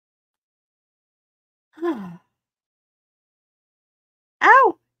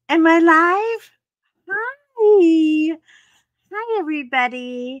Am I live? Hi. Hi,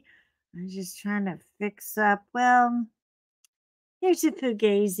 everybody. I'm just trying to fix up. Well, there's a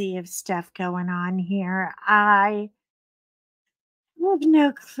fugazi of stuff going on here. I have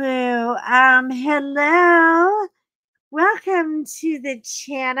no clue. Hello. Welcome to the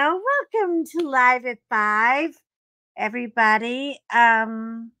channel. Welcome to Live at 5, everybody.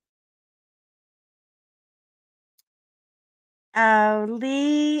 Oh,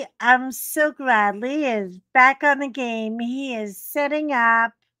 Lee, I'm so glad Lee is back on the game. He is setting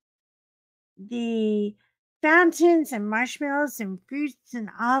up the fountains and marshmallows and fruits and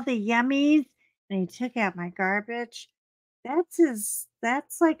all the yummies. And he took out my garbage. That's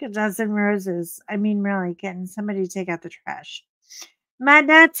like a dozen roses. I mean, really, getting somebody to take out the trash. My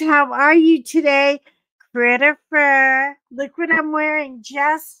nuts, how are you today? Critter fur. Look what I'm wearing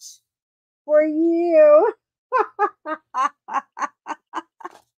just for you.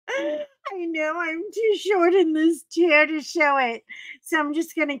 I know I'm too short in this chair to show it. So I'm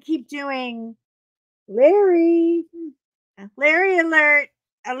just going to keep doing Larry. Larry alert.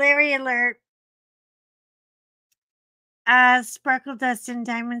 A Larry alert. Sparkle Dust and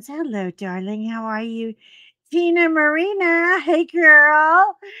Diamonds. Hello, darling. How are you? Tina Marina. Hey,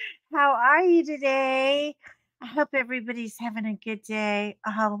 girl. How are you today? I hope everybody's having a good day.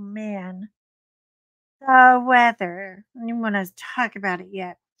 Oh, man. The weather. I don't want to talk about it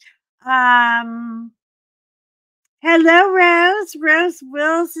yet. Um, Hello, Rose. Rose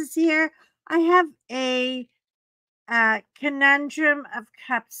Wills is here. I have a conundrum of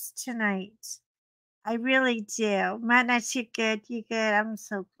cups tonight. I really do. Madness, you good? You good? I'm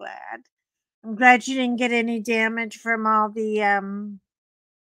so glad. I'm glad you didn't get any damage from all the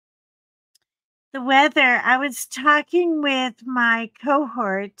weather. I was talking with my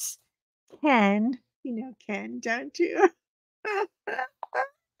cohort, Ken. You know Ken, don't you?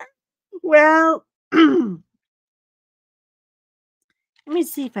 Well, let me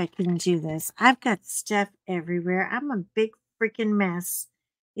see if I can do this. I've got stuff everywhere. I'm a big freaking mess.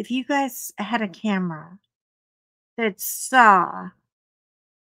 If you guys had a camera that saw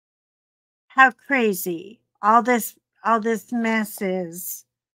how crazy all this mess is,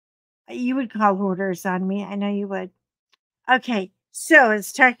 you would call orders on me. I know you would. Okay, so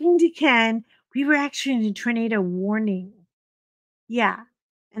it's talking to Ken. We were actually in a tornado warning. Yeah.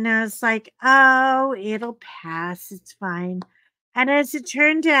 And I was like, oh, it'll pass. It's fine. And as it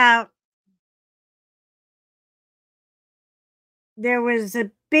turned out, there was a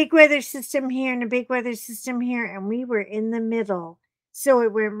big weather system here and a big weather system here, and we were in the middle. So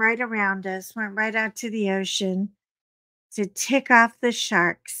it went right around us, went right out to the ocean to tick off the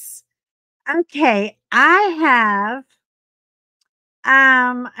sharks. Okay, I'm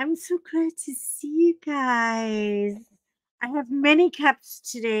so glad to see you guys. I have many cups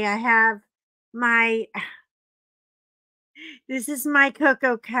today. I have my This is my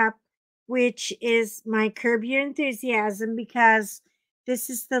cocoa cup, which is my Curb Your Enthusiasm, because this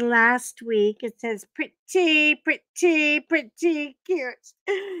is the last week. It says pretty, pretty, pretty cute.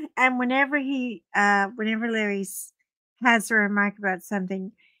 And whenever Larry has a remark about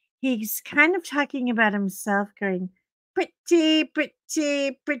something, he's kind of talking about himself, going pretty,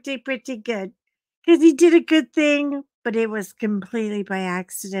 pretty, pretty, pretty good. Because he did a good thing, but it was completely by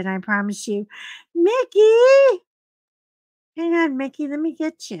accident, I promise you. Mickey! Hang on, Mickey, let me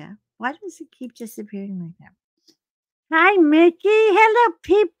get you. Why does it keep disappearing like that? Hi, Mickey. Hello,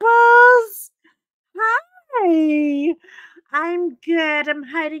 peoples. Hi. I'm good. I'm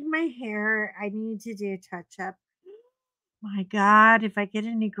hiding my hair. I need to do a touch up. My God, if I get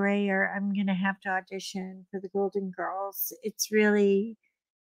any grayer, I'm gonna have to audition for the Golden Girls. It's really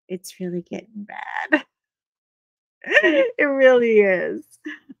getting bad. It really is.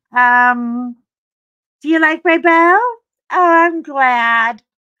 Um, do you like my bow? Oh, I'm glad.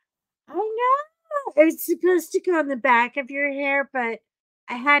 I know. It's supposed to go on the back of your hair, but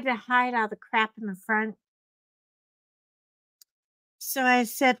I had to hide all the crap in the front. So I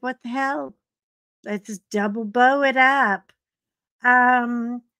said, what the hell? Let's just double bow it up.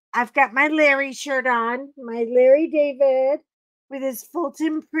 Um, I've got my Larry shirt on, my Larry David with his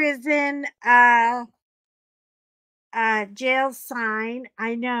Fulton Prison jail sign.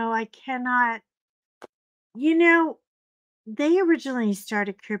 I know I cannot, you know, they originally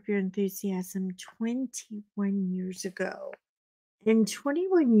started Curb Your Enthusiasm 21 years ago. And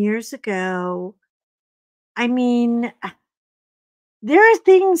 21 years ago, I mean, there are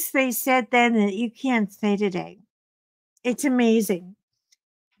things they said then that you can't say today. It's amazing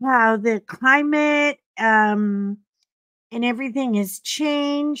how the climate and everything has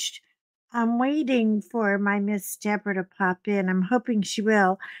changed. I'm waiting for my Miss Deborah to pop in. I'm hoping she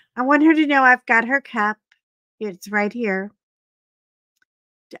will. I want her to know I've got her cup. It's right here.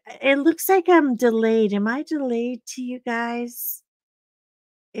 It looks like I'm delayed. Am I delayed to you guys?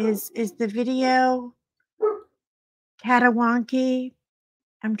 Is the video catawonky?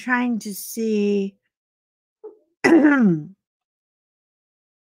 I'm trying to see.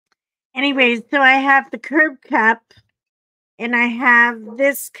 Anyways, so I have the curb cup and I have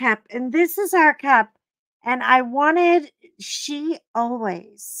this cup, and this is our cup. And I wanted, she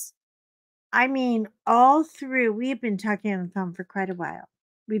always, I mean, all through, we've been talking on the phone for quite a while.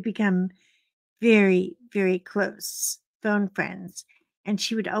 We've become very, very close phone friends. And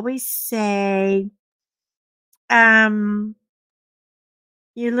she would always say, you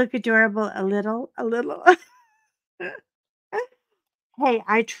look adorable a little, a little. Hey,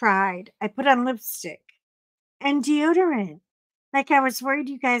 I tried. I put on lipstick and deodorant. Like I was worried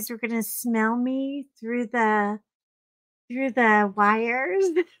you guys were gonna smell me through the wires.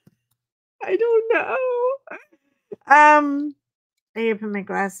 I don't know. I need to put my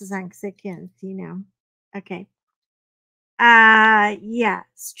glasses on because I can't see now. Okay. Yeah.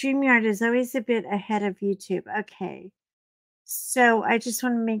 StreamYard is always a bit ahead of YouTube. Okay. So I just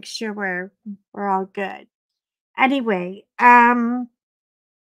want to make sure we're all good. Anyway,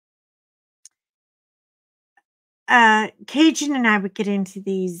 Cajun and I would get into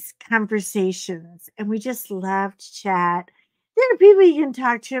these conversations and we just love to chat. There are people you can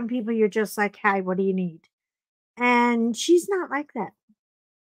talk to and people you're just like, hi, what do you need? And she's not like that.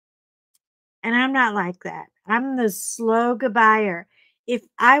 And I'm not like that. I'm the slow goodbyer. If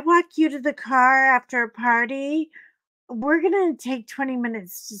I walk you to the car after a party, we're going to take 20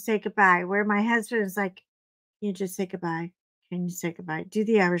 minutes to say goodbye. Where my husband is like, can you just say goodbye? Can you say goodbye? Do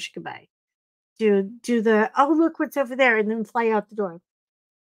the Irish goodbye. Do the, oh, look what's over there, and then fly out the door.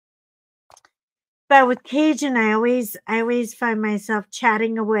 But with Cajun, I always find myself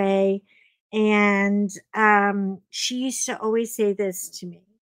chatting away. And she used to always say this to me.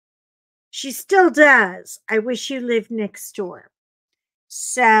 She still does. I wish you lived next door.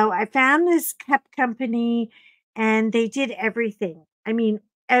 So I found this cup company and they did everything. I mean,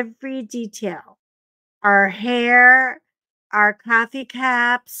 every detail. Our hair, our coffee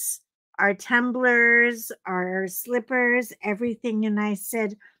cups, our tumblers, our slippers, everything. And I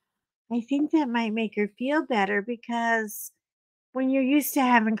said, I think that might make her feel better because when you're used to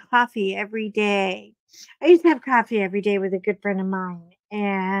having coffee every day, I used to have coffee every day with a good friend of mine.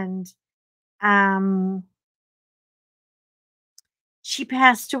 And um she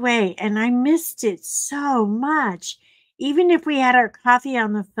passed away and I missed it so much. Even if we had our coffee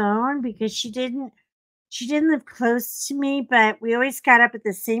on the phone because she didn't live close to me, but we always got up at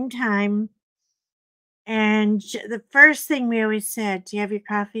the same time. And the first thing we always said, do you have your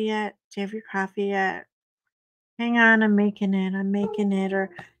coffee yet? Do you have your coffee yet? Hang on, I'm making it. I'm making it. Or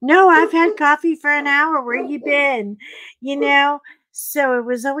no, I've had coffee for an hour. Where you been? You know? So it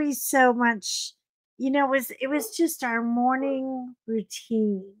was always so much, it was just our morning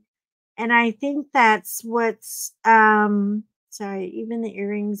routine. And I think that's what's sorry, even the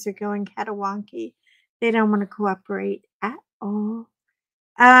earrings are going catawonky. They don't want to cooperate at all.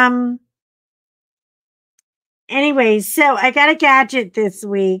 Um anyways, so I got a gadget this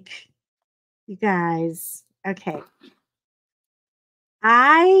week, you guys. Okay.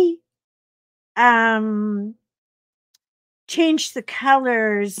 I um changed the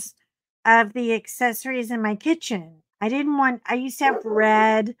colors of the accessories in my kitchen. I used to have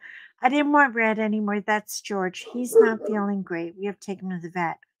red. I didn't want red anymore. That's George. He's not feeling great. We have to take him to the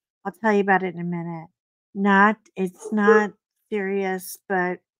vet. I'll tell you about it in a minute. It's not serious,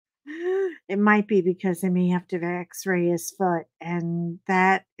 but it might be because I may have to x-ray his foot, and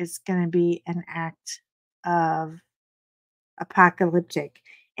that is going to be an act of apocalyptic.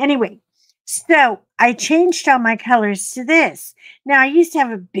 Anyway, so I changed all my colors to this. Now I used to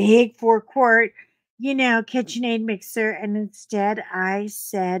have a big 4-quart, KitchenAid mixer, and instead I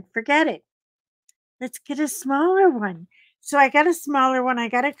said, forget it. Let's get a smaller one. So I got a smaller one. I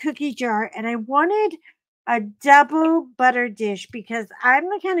got a cookie jar, and I wanted a double butter dish because I'm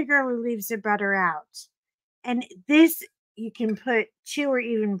the kind of girl who leaves the butter out. And this you can put 2 or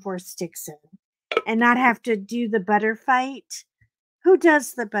even 4 sticks in and not have to do the butter fight. Who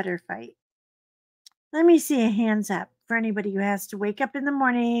does the butter fight? Let me see a hands up for anybody who has to wake up in the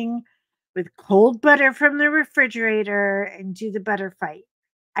morning with cold butter from the refrigerator and do the butter fight.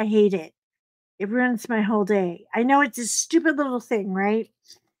 I hate it. It ruins my whole day. I know it's a stupid little thing, right?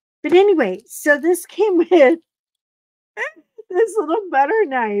 But anyway, so this came with this little butter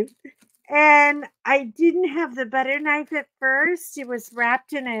knife. And I didn't have the butter knife at first. It was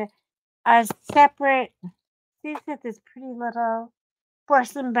wrapped in a a separate. These got this pretty little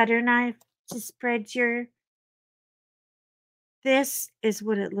porcelain butter knife to spread your. This is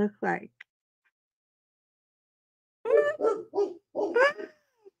what it looked like.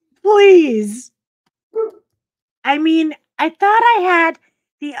 Please. I mean, I thought I had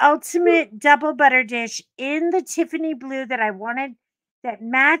the ultimate double butter dish in the Tiffany blue that I wanted that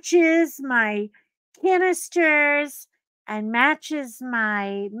matches my canisters and matches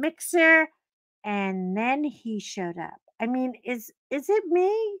my mixer. And then he showed up. I mean, is it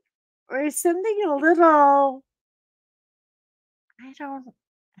me? Or is something a little I don't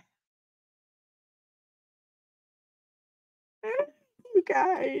you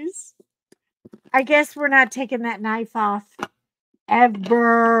guys. I guess we're not taking that knife off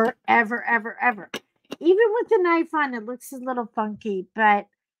ever, ever, ever, ever. Even with the knife on, it looks a little funky, but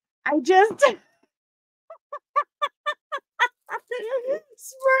I just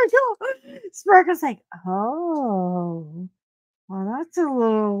Sparkle's like, oh, well, that's a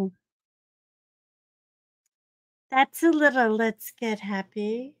little, let's get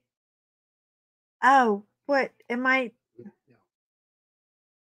happy. Oh, what am I,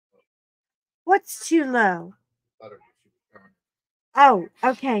 what's too low? Oh,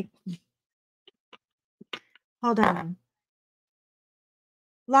 okay. Hold on.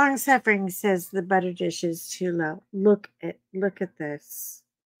 Long suffering says the butter dish is too low. Look at this.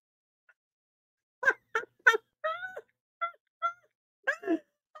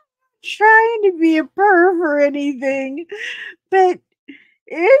 Trying to be a perv or anything, but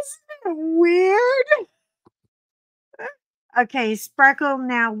isn't it weird? Okay, Sparkle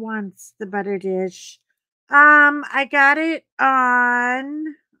now wants the butter dish. I got it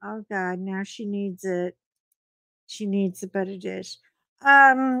on. Oh God, now she needs it. She needs the butter dish.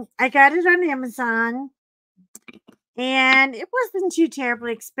 I got it on Amazon, and it wasn't too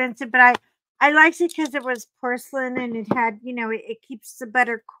terribly expensive, but I liked it because it was porcelain and it had, it keeps the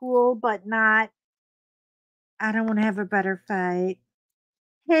butter cool, but not. I don't want to have a butter fight.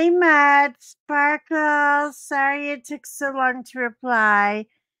 Hey, Matt, Sparkle. Sorry it took so long to reply.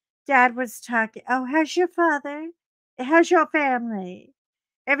 Dad was talking. Oh, how's your father? How's your family?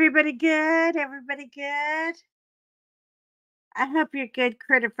 Everybody good? Everybody good? I hope you're good,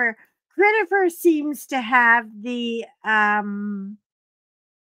 Critifer. Critifer seems to have the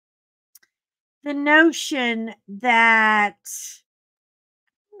notion that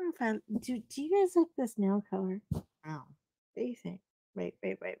I don't know if I do you guys like this nail color? Oh. What do you think? Wait.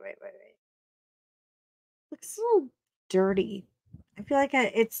 Looks a little dirty. I feel like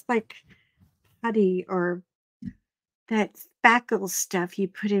it's like putty or that spackle stuff you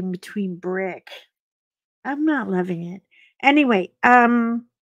put in between brick. I'm not loving it. Anyway, I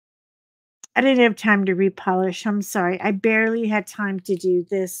didn't have time to repolish. I'm sorry. I barely had time to do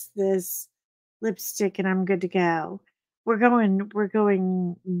this lipstick and I'm good to go. We're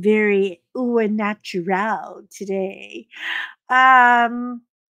going very au natural today. Um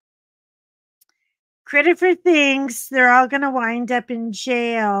Credit for things, they're all gonna wind up in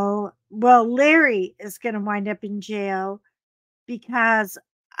jail. Well, Larry is gonna wind up in jail because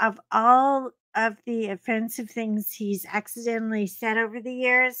of all of the offensive things he's accidentally said over the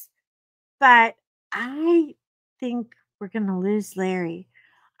years. But I think we're going to lose Larry.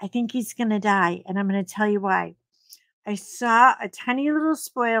 I think he's going to die. And I'm going to tell you why. I saw a tiny little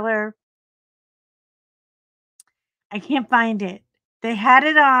spoiler. I can't find it. They had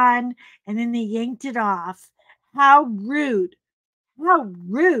it on and then they yanked it off. How rude. How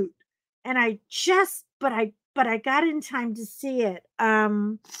rude. And but I got in time to see it.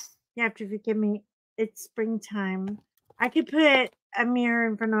 You have to forgive me. It's springtime. I could put a mirror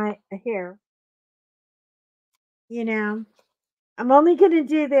in front of my hair. You know, I'm only gonna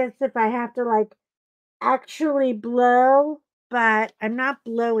do this if I have to like actually blow, but I'm not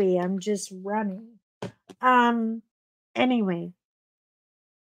blowy. I'm just running. Um. Anyway,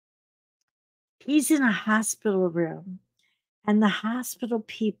 he's in a hospital room, and the hospital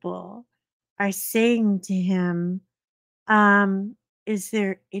people are saying to him, "Is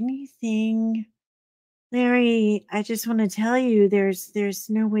there anything?" Larry, I just want to tell you there's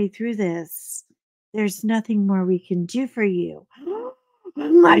no way through this. There's nothing more we can do for you. Oh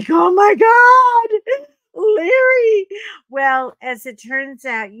my god. Larry. Well, as it turns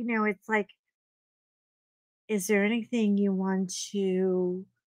out, it's like is there anything you want to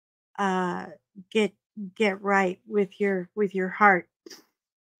uh get get right with your heart?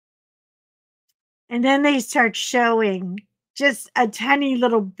 And then they start showing just a tiny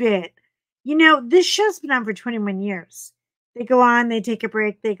little bit. This show's been on for 21 years. They go on, they take a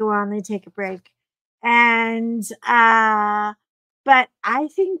break, they go on, they take a break. And But I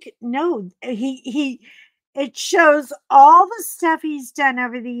think no, he it shows all the stuff he's done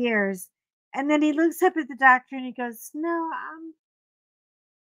over the years. And then he looks up at the doctor and he goes, "No,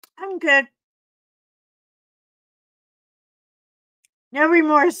 I'm good. No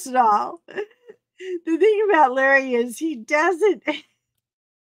remorse at all." The thing about Larry is he doesn't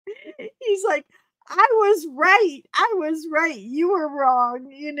he's like, "I was right. I was right. You were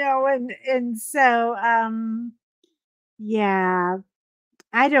wrong," and so yeah,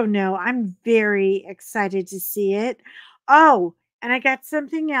 I don't know. I'm very excited to see it. Oh, and I got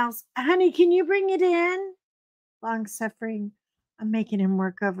something else. Honey, can you bring it in? Long suffering. I'm making him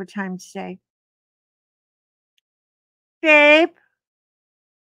work overtime today. Babe,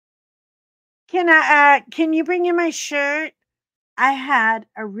 can you bring in my shirt? I had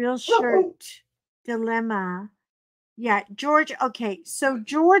a real shirt dilemma. Yeah, George. Okay, so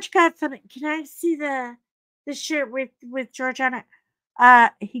George got something. Can I see the shirt with George on it?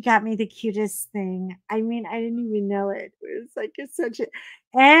 He got me the cutest thing. I mean, I didn't even know it. It was like it's such a,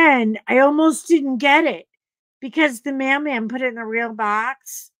 and I almost didn't get it because the mailman put it in the real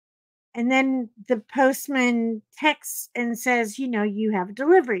box, and then the postman texts and says, you have a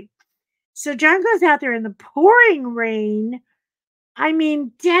delivery. So John goes out there in the pouring rain. I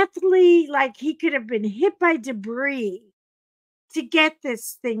mean, deathly, like he could have been hit by debris to get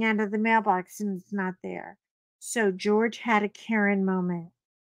this thing out of the mailbox, and it's not there. So George had a Karen moment.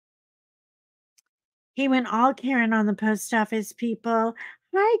 He went all Karen on the post office people.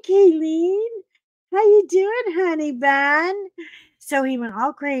 "Hi, Kayleen. How you doing, honey bun?" So he went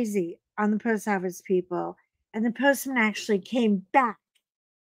all crazy on the post office people. And the postman actually came back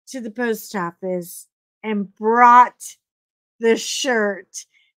to the post office and brought the shirt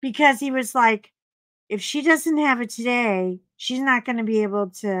because he was like, if she doesn't have it today, she's not going to be able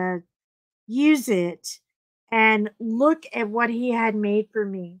to use it. And look at what he had made for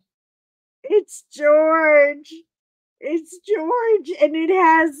me. It's George. It's George. And it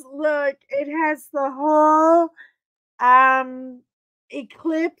has the whole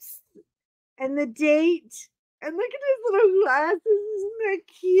eclipse and the date. And look at his little glasses. Isn't that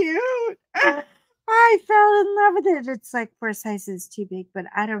cute? I fell in love with it. It's like 4 sizes too big, but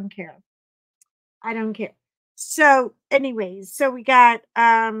I don't care. I don't care. So, anyways, so we got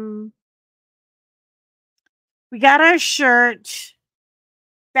our shirt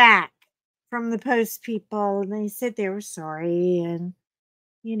back from the post people, and they said they were sorry. And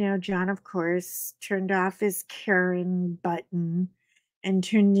John, of course, turned off his Karen button and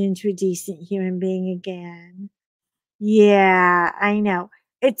turned into a decent human being again. Yeah, I know.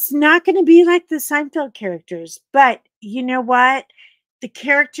 It's not going to be like the Seinfeld characters, but you know what? The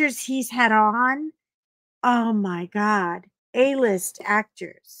characters he's had on, oh my God, A-list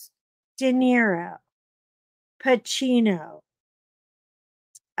actors: De Niro, Pacino,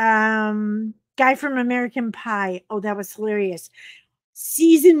 guy from American Pie. Oh, that was hilarious.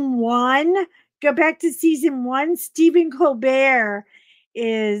 Season 1, go back to season 1. Stephen Colbert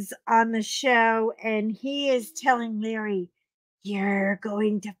is on the show, and he is telling Larry, "You're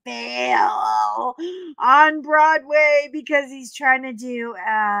going to fail on Broadway," because he's trying to do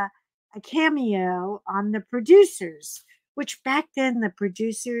a cameo on The Producers, which back then The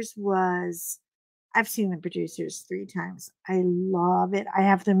Producers was, I've seen The Producers 3 times. I love it. I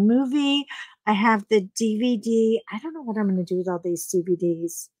have the movie, I have the DVD. I don't know what I'm gonna do with all these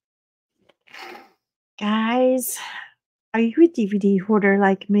DVDs. Guys, are you a DVD hoarder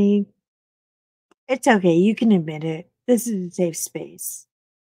like me? It's okay, you can admit it. This is a safe space.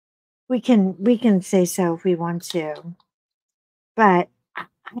 We can say so if we want to. But I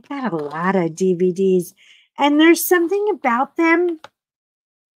got a lot of DVDs, and there's something about them.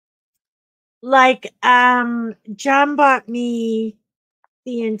 Like, John bought me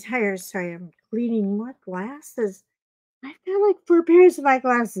the entire, sorry, I'm cleaning more glasses. I've got like 4 pairs of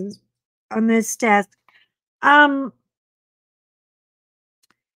eyeglasses on this desk. Um,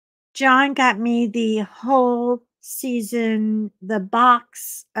 John got me the whole season, the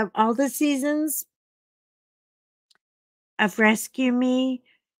box of all the seasons of Rescue Me.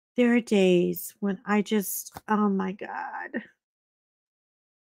 There are days when I just, oh my God.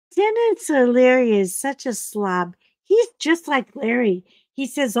 Dennis O'Leary is such a slob. He's just like Larry. He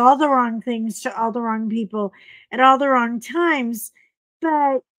says all the wrong things to all the wrong people at all the wrong times.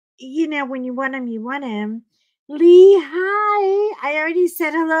 But, when you want him, you want him. Lee, hi. I already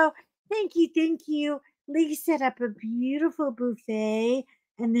said hello. Thank you. Thank you. Lee set up a beautiful buffet,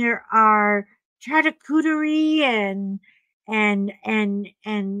 and there are charcuterie and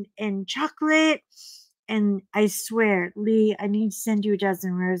chocolate. And I swear, Lee, I need to send you a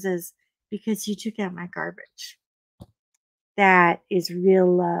dozen roses because you took out my garbage. That is real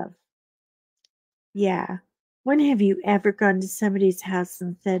love. Yeah. When have you ever gone to somebody's house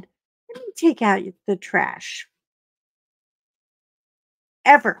and said, "Let me take out the trash"?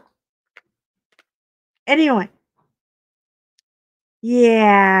 Ever. Anyone?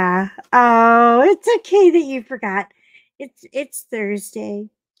 Yeah. Oh, it's okay that you forgot. It's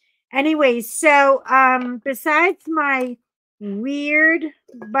Thursday. Anyway, so besides my weird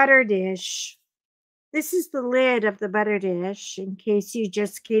butter dish, this is the lid of the butter dish in case you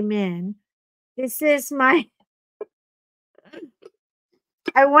just came in. This is my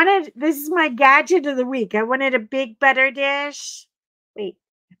this is my gadget of the week. I wanted a big butter dish. Wait,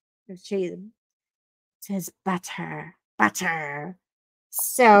 I'll show you them. It says butter, butter.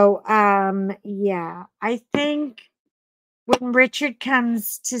 So, yeah, I think when Richard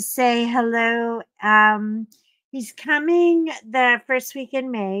comes to say hello, he's coming the first week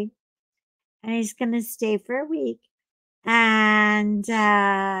in May, and he's going to stay for a week. And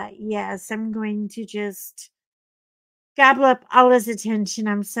yes, I'm going to just gobble up all his attention.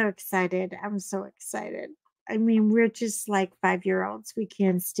 I'm so excited. I'm so excited. I mean, we're just like 5-year olds. We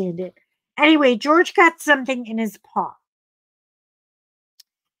can't stand it. Anyway, George got something in his paw.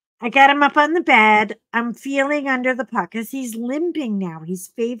 I got him up on the bed. I'm feeling under the paw because he's limping now.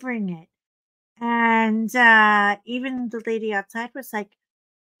 He's favoring it. And even the lady outside was like,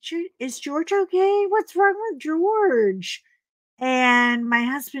 "Is George okay? What's wrong with George?" And my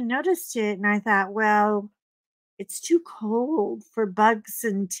husband noticed it. And I thought, well, it's too cold for bugs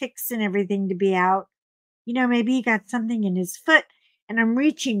and ticks and everything to be out. Maybe he got something in his foot. And I'm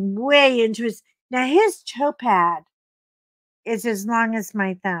reaching way into now his toe pad is as long as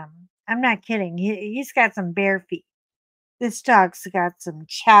my thumb. I'm not kidding. He's got some bare feet. This dog's got some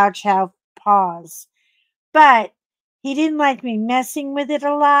chow chow paws. But he didn't like me messing with it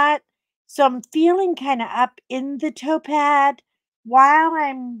a lot. So I'm feeling kind of up in the toe pad while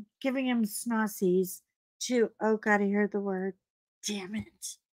I'm giving him snossies to, oh God, I heard the word. Damn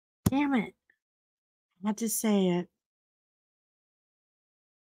it. Damn it. I had to say it.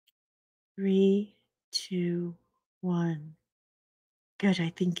 3, 2, 1. Good.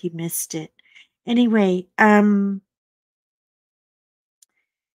 I think he missed it. Anyway,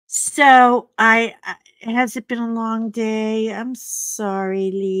 so has it been a long day? I'm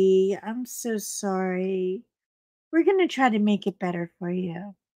sorry, Lee. I'm so sorry. We're gonna try to make it better for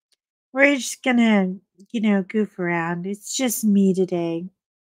you. We're just gonna, goof around. It's just me today.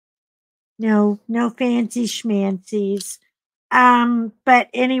 No fancy schmancies. But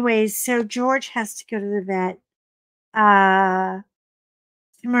anyways, so George has to go to the vet uh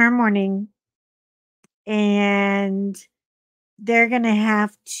tomorrow morning, and they're gonna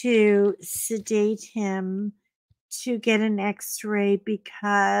have to sedate him to get an x-ray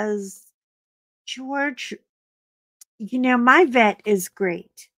because George, my vet is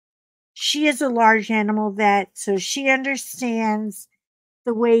great. She is a large animal vet, so she understands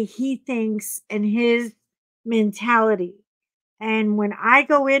the way he thinks and his mentality. And when I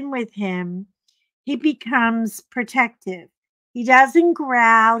go in with him, he becomes protective. He doesn't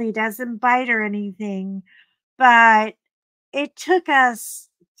growl, he doesn't bite or anything, but it took us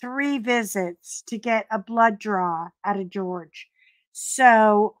 3 visits to get a blood draw out of George.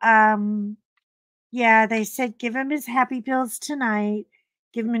 So, yeah, they said give him his happy pills tonight.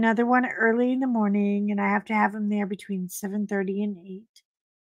 Give him another one early in the morning, and I have to have him there between 7:30 and 8.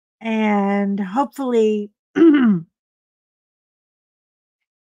 And hopefully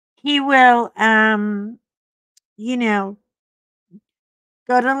he will you know,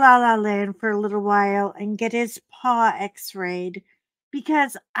 go to La La Land for a little while and get his paw x-rayed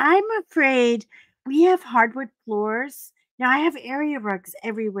because I'm afraid we have hardwood floors. Now I have area rugs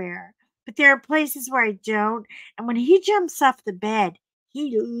everywhere, but there are places where I don't. And when he jumps off the bed,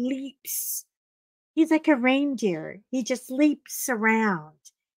 he leaps. He's like a reindeer. He just leaps around.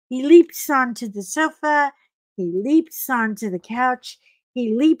 He leaps onto the sofa. He leaps onto the couch.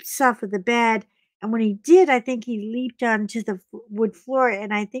 He leaps off of the bed. And when he did, I think he leaped onto the wood floor.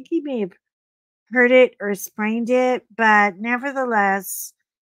 And I think he may have hurt it or sprained it. But nevertheless,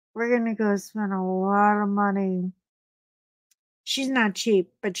 we're going to go spend a lot of money. She's not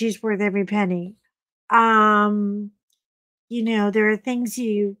cheap, but she's worth every penny. Um, there are things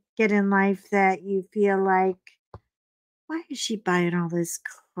you get in life that you feel like, why is she buying all this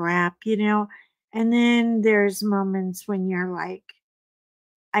crap? And then there's moments when you're like,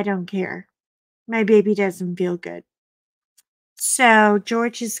 I don't care. My baby doesn't feel good. So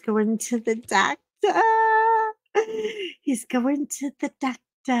George is going to the doctor. He's going to the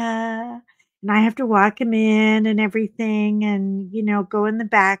doctor. And I have to walk him in and everything and, go in the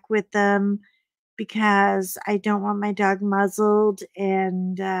back with them because I don't want my dog muzzled,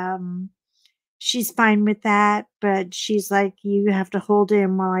 and she's fine with that, but she's like, "You have to hold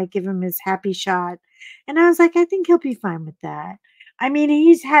him while I give him his happy shot." And I was like, "I think he'll be fine with that." I mean,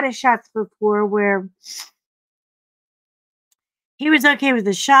 he's had a shots before where he was okay with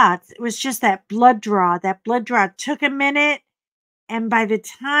the shots. It was just that blood draw. That blood draw took a minute, and by the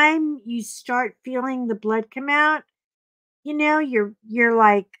time you start feeling the blood come out, you're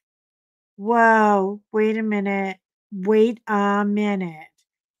like, "Whoa, wait a minute. Wait a minute."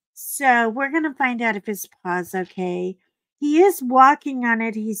 So we're gonna find out if his paw's okay. He is walking on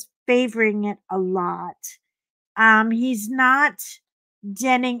it. He's favoring it a lot. He's not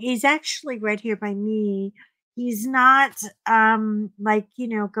denning. He's actually right here by me. He's not like,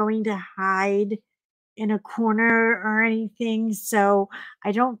 going to hide in a corner or anything. So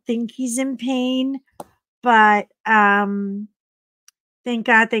I don't think he's in pain, but thank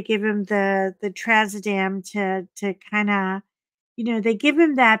God they give him the trazodam to kind of, they give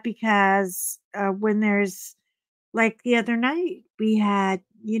him that because when there's, like, the other night we had,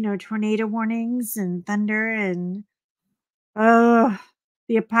 tornado warnings and thunder and, oh,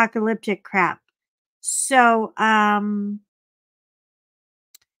 the apocalyptic crap. So I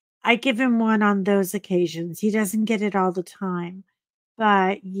give him one on those occasions. He doesn't get it all the time.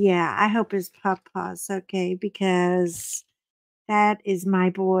 But yeah, I hope his papa's okay because that is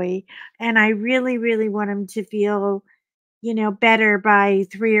my boy. And I really, really want him to feel, better by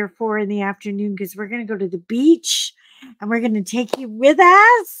 3 or 4 in the afternoon because we're going to go to the beach and we're going to take you with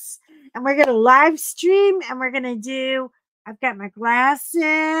us and we're going to live stream and we're going to do. I've got my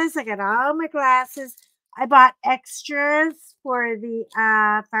glasses. I got all my glasses. I bought extras for the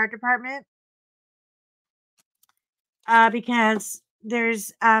fire department because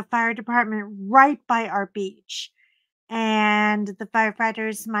there's a fire department right by our beach and the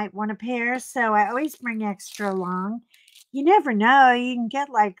firefighters might want a pair. So I always bring extra along. You never know. You can get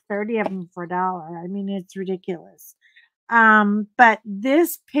like 30 of them for $1. I mean, it's ridiculous. But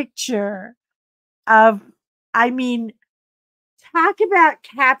this picture of, I mean, talk about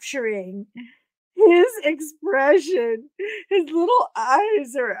capturing his expression. His little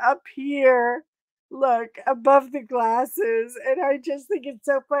eyes are up here, look, above the glasses. And I just think it's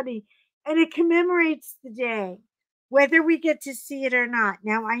so funny. And it commemorates the day, whether we get to see it or not.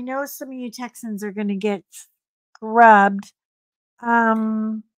 Now, I know some of you Texans are going to get scrubbed.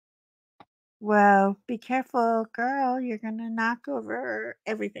 Um, well, be careful, girl. You're going to knock over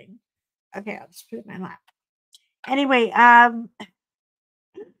everything. Okay, I'll just put it in my lap. Anyway,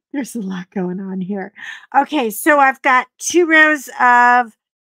 there's a lot going on here. Okay, so I've got 2 rows of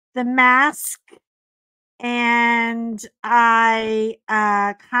the mask, and I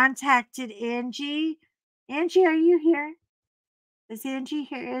contacted Angie. Angie, are you here? Is Angie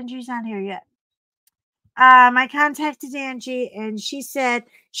here? Angie's not here yet. I contacted Angie, and she said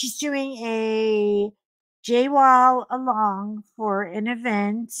she's doing a J-Wall along for an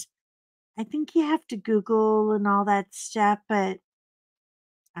event. I think you have to Google and all that stuff, but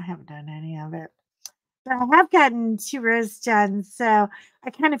I haven't done any of it. But I have gotten 2 rows done, so I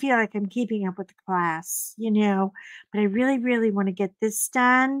kind of feel like I'm keeping up with the class. But I really, really want to get this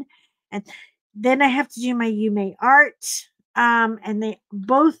done. And then I have to do my Yume art. And they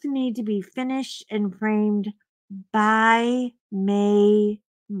both need to be finished and framed by May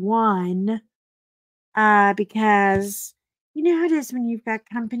 1. Because you know how it is when you've got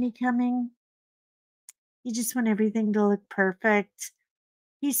company coming? You just want everything to look perfect.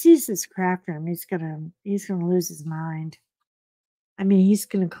 He sees this craft room, he's gonna lose his mind. I mean, he's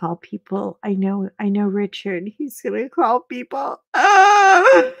gonna call people. I know Richard. He's gonna call people.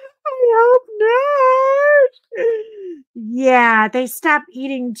 I hope not. Yeah, they stop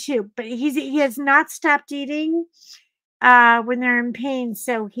eating too, but he has not stopped eating when they're in pain.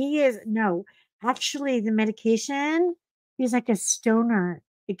 So he is no, actually the medication, he's like a stoner.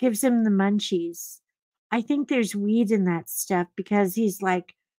 It gives him the munchies. I think there's weed in that stuff because he's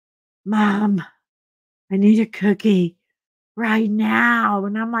like, "Mom, I need a cookie right now."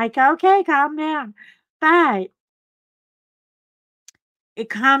 And I'm like, "Okay, calm down." But it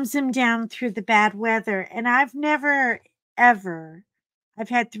calms him down through the bad weather. And I've never, ever, I've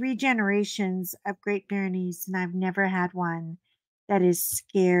had 3 generations of Great Pyrenees, and I've never had one that is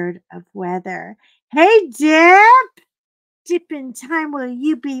scared of weather. Hey, Dip! Dip in time, will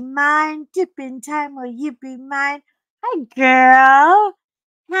you be mine? Dip in time, will you be mine? Hi, girl.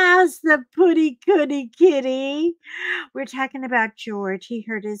 How's the putty cootie kitty? We're talking about George. He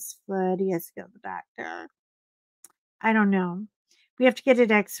hurt his foot. He has to go to the doctor. I don't know. We have to get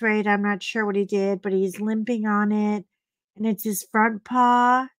it x-rayed. I'm not sure what he did, but he's limping on it. and it's his front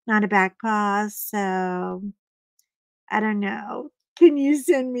paw, not a back paw. So I don't know. Can you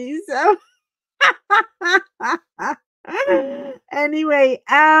send me some? Anyway,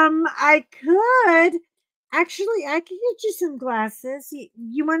 I could actually I could get you some glasses.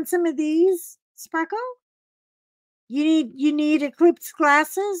 You want some of these, Sparkle? You need eclipse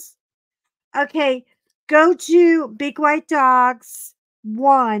glasses? Okay, go to Big White Dogs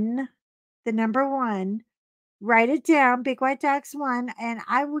 1, the number 1. Write it down, Big White Dogs 1, and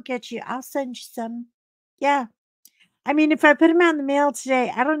I will get you. I'll send you some. Yeah. I mean, if I put them out in the mail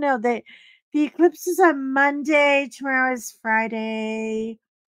today, I don't know. The eclipse is on Monday. Tomorrow is Friday.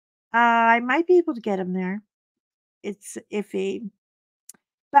 I might be able to get them there. It's iffy.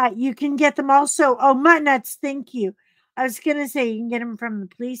 But you can get them also. Oh, mud nuts. Thank you. I was going to say you can get them from the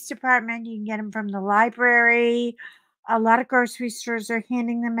police department. You can get them from the library. A lot of grocery stores are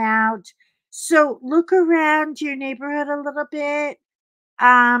handing them out. So look around your neighborhood a little bit.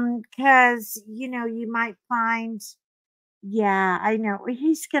 Because you might find, yeah, I know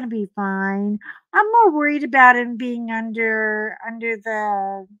he's gonna be fine. I'm more worried about him being under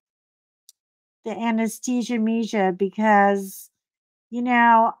the anesthesia mesia because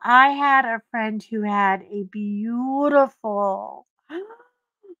I had a friend who had a beautiful,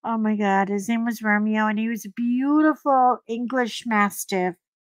 oh my god, his name was Romeo, and he was a beautiful English Mastiff.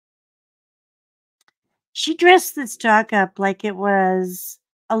 She dressed this dog up like it was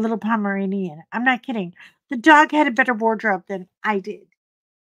a little Pomeranian. I'm not kidding. The dog had a better wardrobe than I did.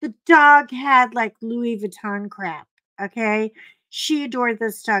 The dog had like Louis Vuitton crap. Okay. She adored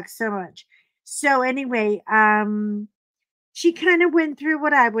this dog so much. So anyway, she kind of went through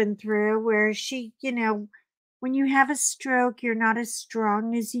what I went through, where when you have a stroke, you're not as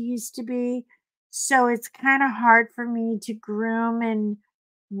strong as you used to be. So it's kind of hard for me to groom and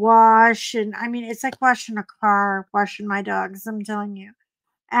wash. And I mean, it's like washing a car, washing my dogs, I'm telling you.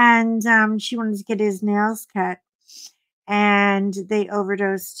 And she wanted to get his nails cut. And they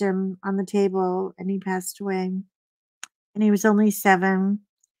overdosed him on the table and he passed away. And he was only 7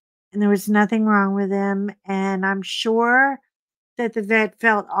 and there was nothing wrong with him. And I'm sure that the vet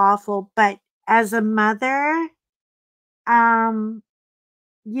felt awful. But as a mother, um,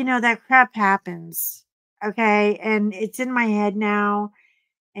 that crap happens. Okay. And it's in my head now.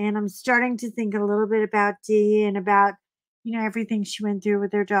 And I'm starting to think a little bit about Dee and about, everything she went through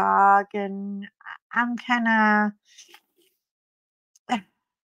with her dog. And I'm kind of,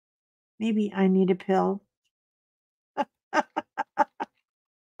 maybe I need a pill.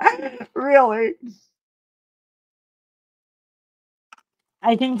 Really?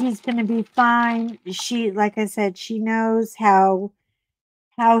 I think he's going to be fine. Like I said, she knows how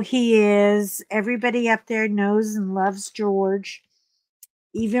he is. Everybody up there knows and loves George.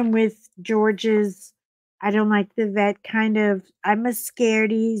 Even with George's, I don't like the vet kind of, I'm a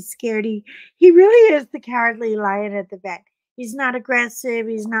scaredy. He really is the cowardly lion at the vet. He's not aggressive,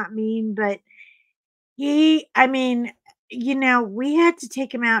 he's not mean, but I mean, we had to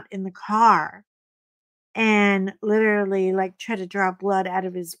take him out in the car and literally like try to draw blood out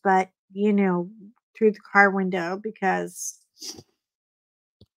of his butt, through the car window because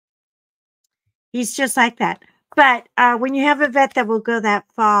he's just like that. But when you have a vet that will go that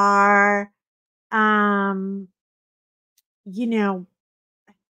far, um, you know,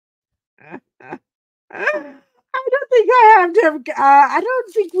 I don't think I have to have. I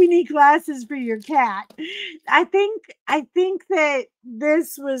don't think we need glasses for your cat. I think that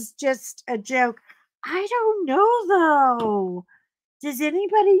this was just a joke. I don't know though. Does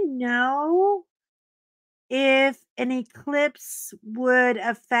anybody know if an eclipse would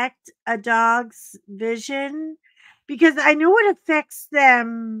affect a dog's vision? Because I know it affects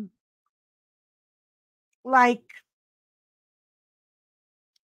them like,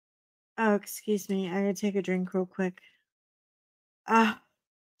 oh, excuse me. I gotta take a drink real quick. Uh,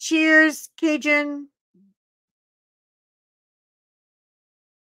 cheers, Cajun.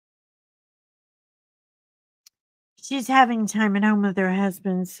 She's having time at home with her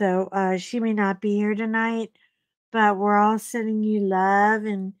husband, so she may not be here tonight, but we're all sending you love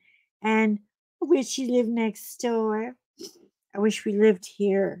and I wish you lived next door. I wish we lived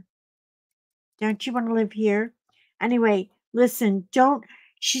here. Don't you want to live here? Anyway, listen, don't.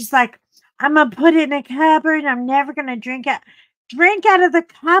 She's like, I'm gonna put it in a cupboard. I'm never gonna drink out of the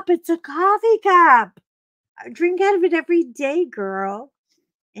cup. It's a coffee cup. Drink out of it every day, girl.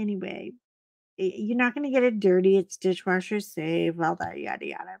 Anyway, you're not gonna get it dirty. It's dishwasher safe. All that yada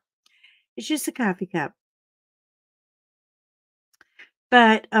yada. It's just a coffee cup.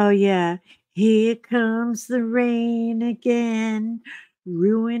 But oh yeah, here comes the rain again.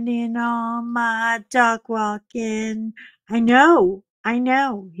 ruining all my dog walking. I know.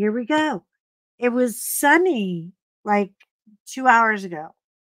 Here we go. It was sunny like 2 hours ago,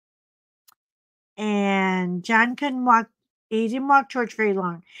 and John couldn't walk. He didn't walk church very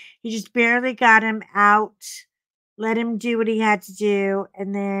long. He just barely got him out, let him do what he had to do,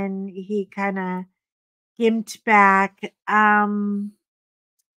 and then he kind of gimped back.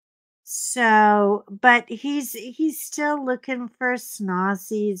 So, but he's still looking for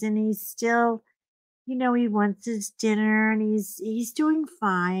snozzies, and he's still, he wants his dinner, and he's doing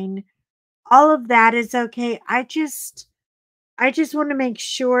fine. All of that is okay. I just want to make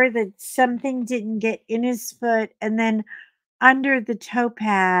sure that something didn't get in his foot and then under the toe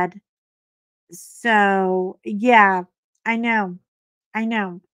pad. So, yeah, I know. I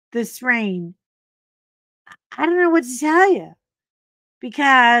know. This rain. I don't know what to tell you,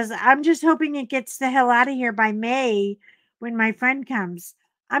 because I'm just hoping it gets the hell out of here by May when my friend comes.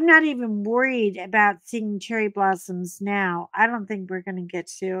 I'm not even worried about seeing cherry blossoms now. I don't think we're going to get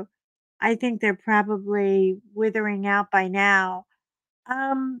to. I think they're probably withering out by now.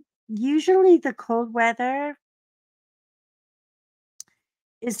 Usually the cold weather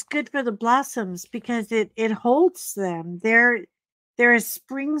is good for the blossoms because it holds them. They're a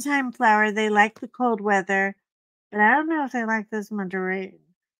springtime flower. They like the cold weather, but I don't know if they like this much rain.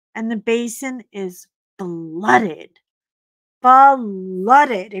 And the basin is flooded.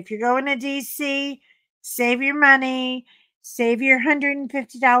 Flooded. If you're going to DC, save your money, save your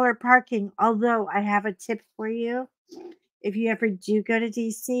 $150 parking. Although I have a tip for you. If you ever do go to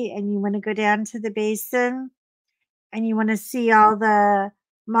DC and you want to go down to the basin and you want to see all the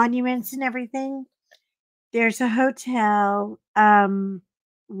monuments and everything, there's a hotel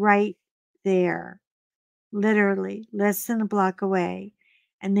right there, literally less than a block away,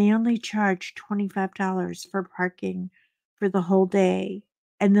 and they only charge $25 for parking for the whole day,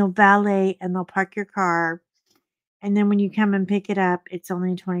 and they'll valet and they'll park your car, and then when you come and pick it up, it's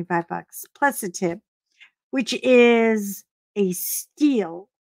only 25 bucks plus a tip, which is a steal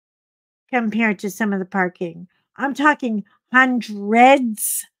compared to some of the parking. I'm talking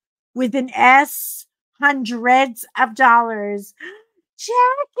hundreds with an S, hundreds of dollars.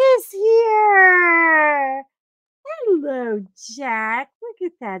 Jack is here. Hello, Jack.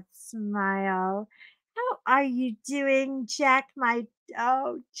 Look at that smile. How are you doing, Jack?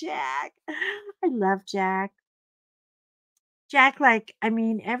 Jack. I love Jack. Jack,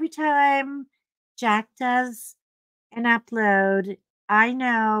 every time Jack does an upload, I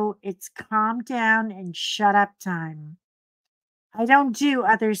know it's calm down and shut up time. I don't do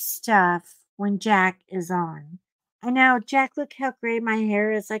other stuff when Jack is on. I know, Jack, look how gray my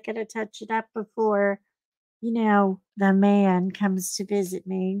hair is. I gotta touch it up before, the man comes to visit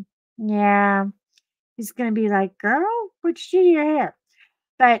me. Yeah, he's gonna be like, girl, what'd you do to your hair?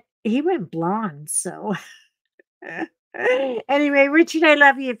 But he went blonde, so. Anyway, Richard, I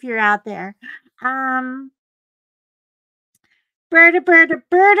love you if you're out there. Um, Berta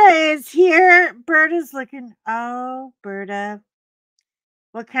is here. Berta's looking. Oh, Berta.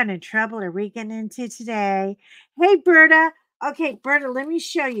 What kind of trouble are we getting into today? Hey, Berta. Okay, Berta, let me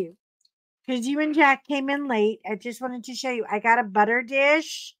show you. Because you and Jack came in late. I just wanted to show you. I got a butter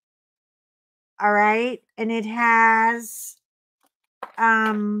dish. All right. And it has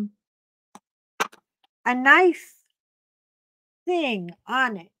a knife thing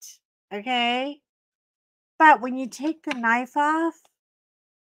on it. Okay. But when you take the knife off,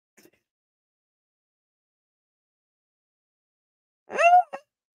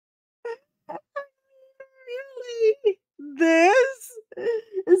 really, this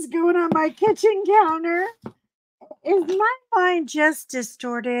is going on my kitchen counter. Is my mind just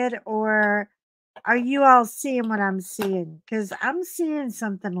distorted, or are you all seeing what I'm seeing? Because I'm seeing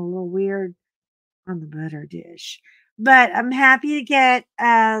something a little weird on the butter dish. But I'm happy to get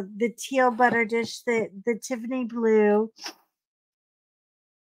the teal butter dish, the Tiffany blue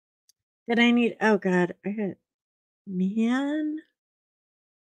that I need. Oh God, man,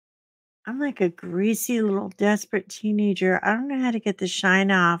 I'm like a greasy little desperate teenager. I don't know how to get the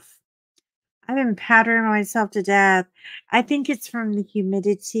shine off. I've been powdering myself to death. I think it's from the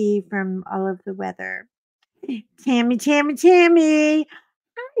humidity from all of the weather. Tammy. Hi,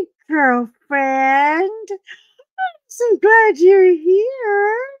 girlfriend. So glad you're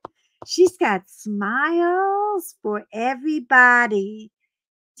here. She's got smiles for everybody.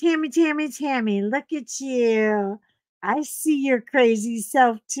 Tammy, look at you. I see your crazy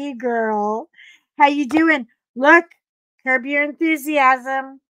self too, girl. How you doing? Look, curb your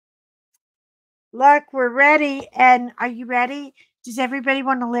enthusiasm. Look, we're ready. And are you ready? Does everybody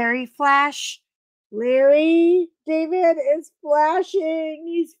want a Larry flash? Larry David is flashing.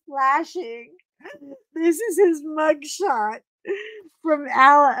 He's flashing. This is his mugshot from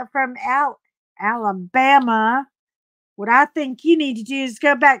Alabama. What I think you need to do is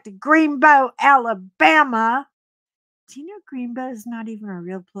go back to Greenbow, Alabama. Do you know Greenbow is not even a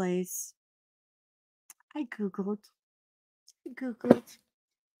real place? I googled. I googled.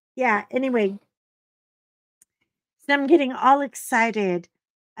 Yeah. Anyway, so I'm getting all excited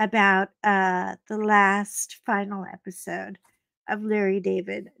about the last final episode of Larry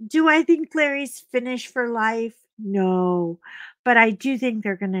David. Do I think Larry's finished for life? No. But I do think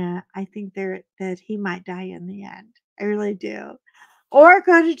I think that he might die in the end. I really do. Or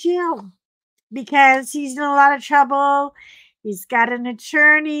go to jail because he's in a lot of trouble. He's got an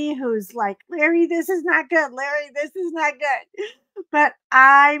attorney who's like, Larry, this is not good. Larry, this is not good. But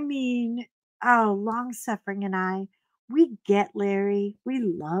I mean, oh, long suffering and we get Larry. We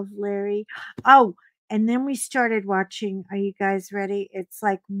love Larry. Oh, and then we started watching. Are you guys ready? It's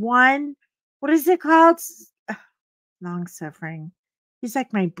like what is it called? Long suffering. He's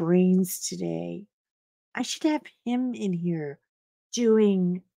like my brains today. I should have him in here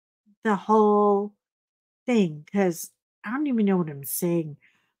doing the whole thing because I don't even know what I'm saying.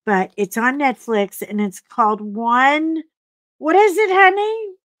 But it's on Netflix and it's called One. What is it,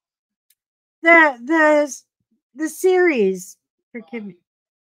 honey? The the the series. Forgive me.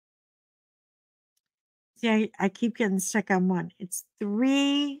 See, I keep getting stuck on one. It's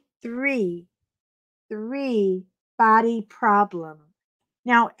three body problem.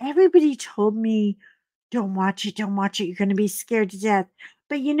 Now everybody told me don't watch it, don't watch it. You're gonna be scared to death.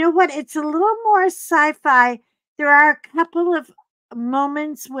 But you know what? It's a little more sci-fi. There are a couple of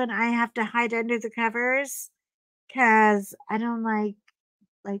moments when I have to hide under the covers because I don't like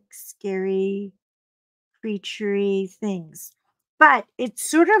scary creaturey things. But it's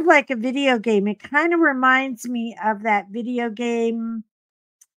sort of like a video game. It kind of reminds me of that video game.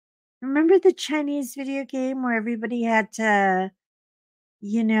 Remember the Chinese video game where everybody had to,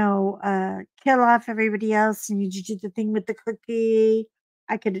 kill off everybody else and you did the thing with the cookie?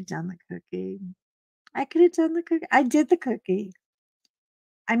 I could have done the cookie. I could have done the cookie. I did the cookie.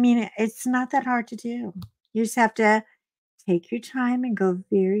 I mean, it's not that hard to do. You just have to take your time and go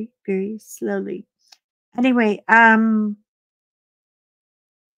very, very slowly. Anyway,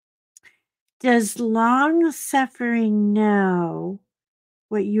 does long suffering know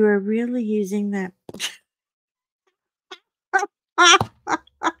what you are really using that?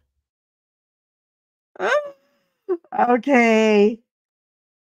 Okay.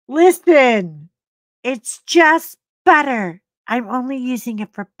 Listen, it's just butter. I'm only using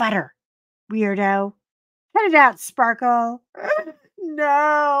it for butter, weirdo. Cut it out, Sparkle.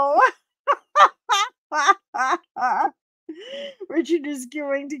 No. Richard is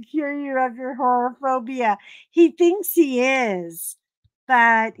going to cure you of your horophobia. He thinks he is,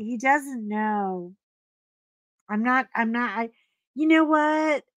 but he doesn't know. I'm not you know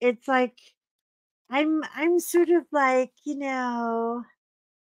what? It's like I'm sort of like,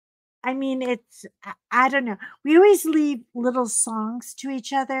 I mean, I don't know. We always leave little songs to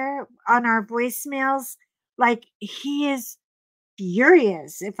each other on our voicemails. Like he is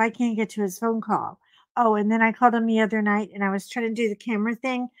furious if I can't get to his phone call. Oh, and then I called him the other night and I was trying to do the camera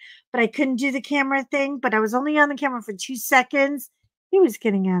thing, but I couldn't do the camera thing, but I was only on the camera for 2 seconds. He was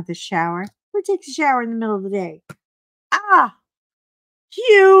getting out of the shower. Who takes a shower in the middle of the day? Ah,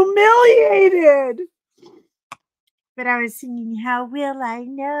 humiliated. But I was singing, How will I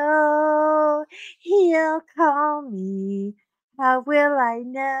know he'll call me? How will I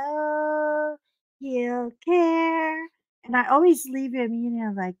know he'll care? And I always leave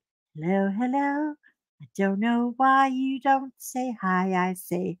him, like, hello, hello. I don't know why you don't say hi. I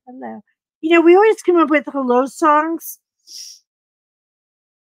say hello. We always come up with hello songs,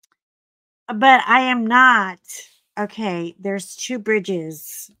 but I am not. Okay, there's two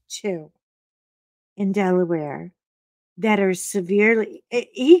bridges, too, in Delaware that are severely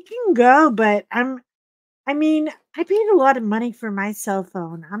he can go, but I mean, I paid a lot of money for my cell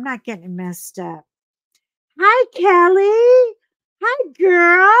phone. I'm not getting messed up. Hi, Kelly. Hi,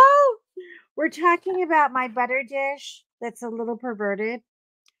 girl. We're talking about my butter dish that's a little perverted.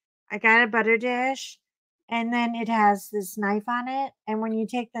 I got a butter dish and then it has this knife on it. And when you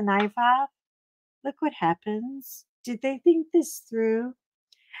take the knife off, look what happens. Did they think this through?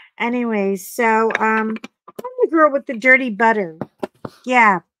 Anyway, so I'm the girl with the dirty butter.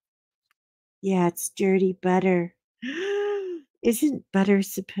 Yeah, yeah, it's dirty butter. Isn't butter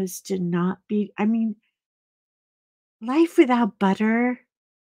supposed to not be? I mean, life without butter,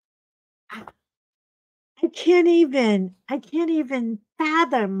 I I can't even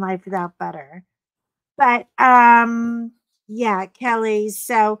fathom life without butter. But yeah, Kelly.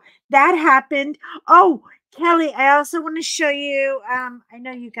 So that happened. Oh, Kelly, I also want to show you. I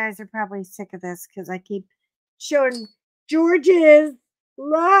know you guys are probably sick of this because I keep showing George's.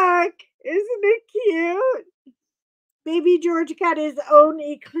 Look, isn't it cute? Baby George got his own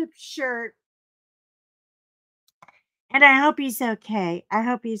Eclipse shirt. And I hope he's okay. I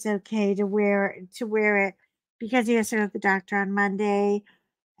hope he's okay to wear it because he has to go to the doctor on Monday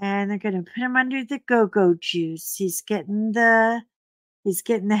and they're gonna put him under the go-go juice. He's getting the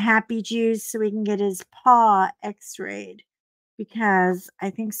happy juice so he can get his paw x-rayed because I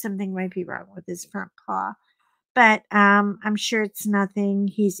think something might be wrong with his front paw. But I'm sure it's nothing.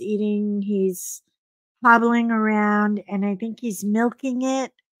 He's eating, he's hobbling around, and I think he's milking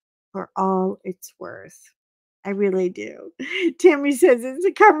it for all it's worth. I really do. Tammy says it's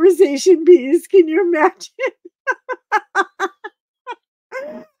a conversation piece. Can you imagine?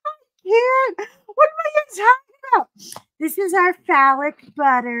 Can't. What am I talking about? This is our phallic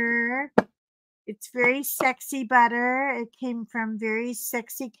butter. It's very sexy butter. It came from very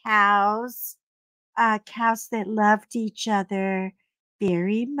sexy cows, cows that loved each other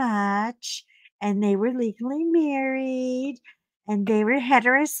very much, and they were legally married, and they were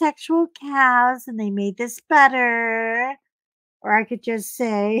heterosexual cows, and they made this butter. Or I could just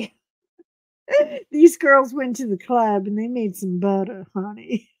say, these girls went to the club and they made some butter,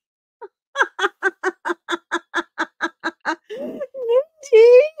 honey.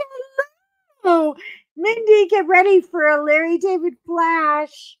 Mindy, hello. Mindy, get ready for a Larry David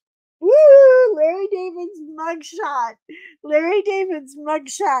flash. Woo! Larry David's mugshot. Larry David's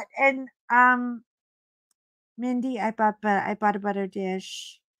mugshot. And Mindy, I bought a butter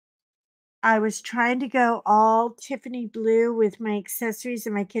dish. I was trying to go all Tiffany blue with my accessories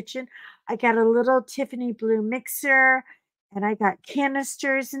in my kitchen. I got a little Tiffany blue mixer and I got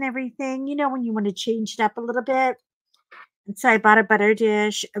canisters and everything. You know, when you want to change it up a little bit. And so I bought a butter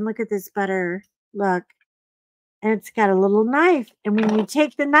dish and look at this butter. Look. And it's got a little knife. And when you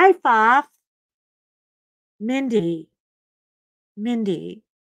take the knife off, Mindy,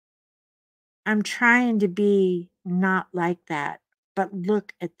 I'm trying to be not like that. But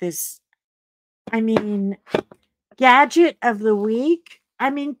look at this. I mean, gadget of the week.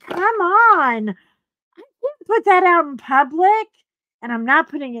 I mean, come on. I can't put that out in public. And I'm not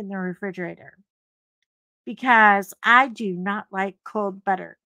putting it in the refrigerator because I do not like cold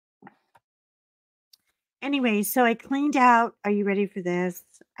butter. Anyway, so I cleaned out. Are you ready for this?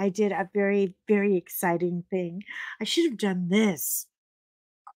 I did a very, very exciting thing. I should have done this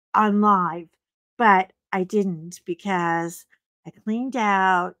on live, but I didn't because I cleaned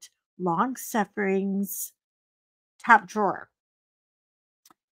out Long Suffering's top drawer.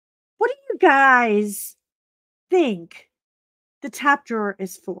 What do you guys think the top drawer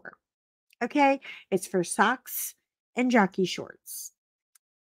is for? Okay, it's for socks and jockey shorts.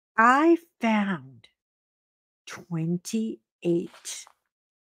 I found 28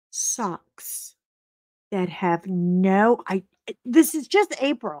 socks that have no I this is just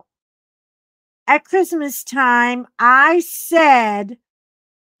April. At Christmas time, I said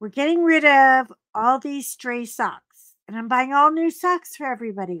we're getting rid of all these stray socks and I'm buying all new socks for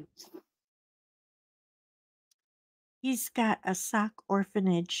everybody. He's got a sock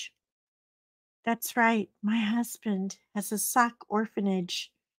orphanage. That's right. My husband has a sock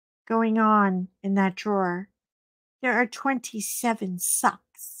orphanage going on in that drawer. There are 27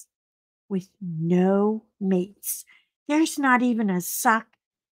 socks with no mates. There's not even a sock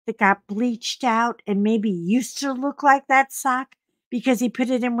that got bleached out and maybe used to look like that sock because he put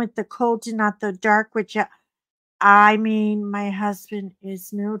it in with the cold and not the dark, which I mean, my husband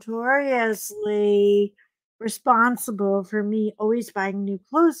is notoriously responsible for me always buying new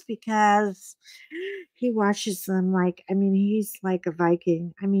clothes because he washes them like, I mean, he's like a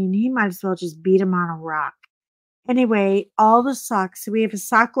Viking. I mean, he might as well just beat him on a rock. Anyway, all the socks. So we have a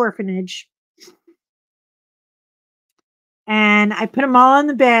sock orphanage. And I put them all on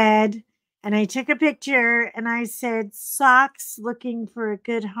the bed and I took a picture and I said, socks looking for a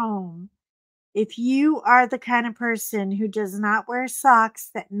good home. If you are the kind of person who does not wear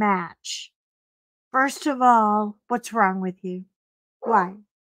socks that match, first of all, what's wrong with you? Why?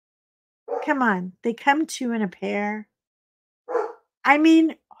 Come on, they come two in a pair. I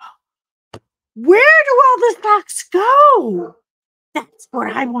mean, where do all the socks go? That's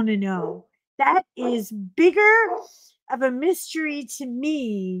what I want to know. That is bigger of a mystery to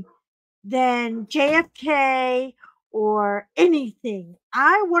me than JFK or anything.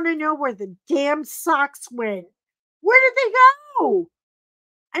 I want to know where the damn socks went. Where did they go?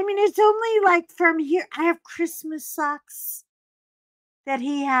 I mean, it's only like from here. I have Christmas socks that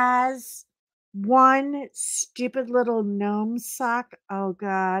he has. one stupid little gnome sock. Oh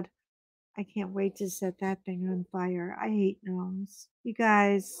God. I can't wait to set that thing on fire. I hate gnomes. You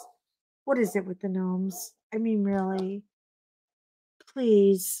guys, what is it with the gnomes? I mean, really?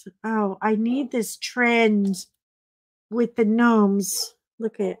 Please. Oh, I need this trend with the gnomes.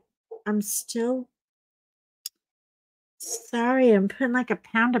 Look at, I'm still sorry. I'm putting like a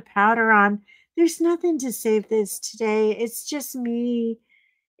pound of powder on. There's nothing to save this today. It's just me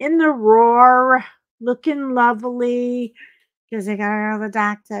in the roar, looking lovely. Because I gotta go to the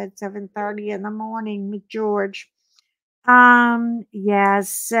doctor at 7:30 in the morning with George. Yeah,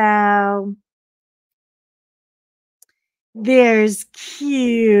 so there's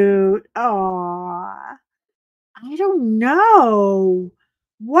cute. Oh, I don't know.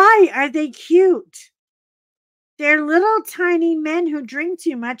 Why are they cute? They're little tiny men who drink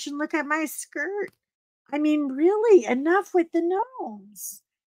too much and look at my skirt. I mean, really, enough with the gnomes.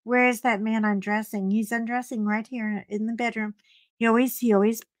 Where is that man undressing? He's undressing right here in the bedroom. I always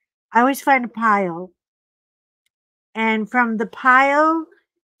find a pile. And from the pile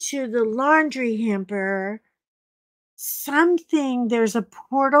to the laundry hamper, there's a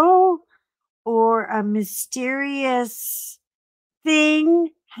portal or a mysterious thing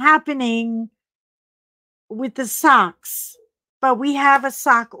happening with the socks. But we have a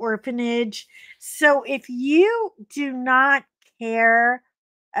sock orphanage. So if you do not care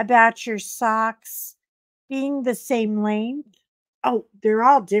about your socks being the same length, oh, they're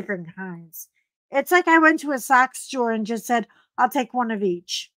all different kinds. It's like I went to a sock store and just said, I'll take one of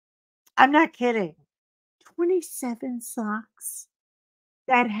each. I'm not kidding. 27 socks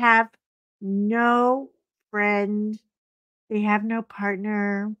that have no friend, they have no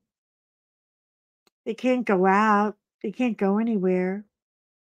partner, they can't go out, they can't go anywhere.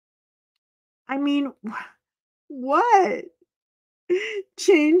 I mean, what?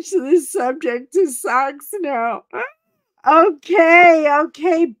 Change the subject to socks now.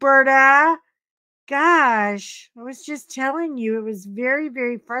 Okay, Berta. Gosh, I was just telling you it was very,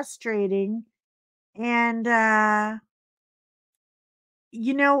 very frustrating. And I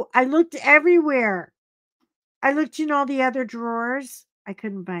looked everywhere. I looked in all the other drawers. I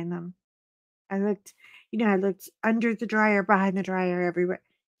couldn't find them. I looked under the dryer, behind the dryer, everywhere.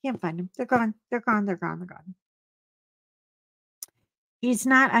 Can't find them. They're gone. They're gone. They're gone. They're gone. He's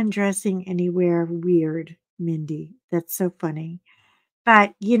not undressing anywhere weird, Mindy. That's so funny.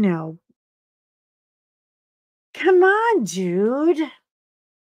 But, come on, dude.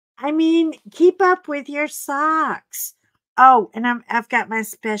 I mean, keep up with your socks. Oh, and I've got my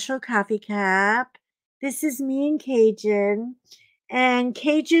special coffee cup. This is me and Cajun. And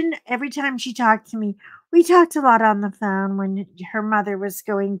Cajun, every time she talked to me, we talked a lot on the phone when her mother was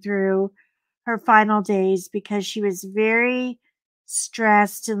going through her final days because she was very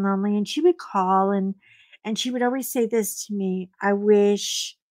stressed and lonely. And she would call and she would always say this to me, I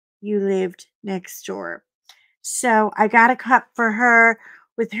wish you lived next door. So I got a cup for her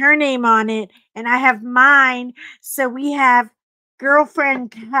with her name on it, and I have mine. So we have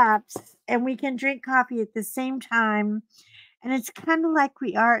girlfriend cups, and we can drink coffee at the same time. And it's kind of like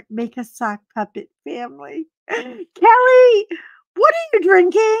we are Make a Sock Puppet family. Kelly, what are you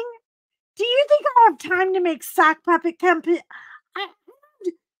drinking? Do you think I have time to make sock puppet company?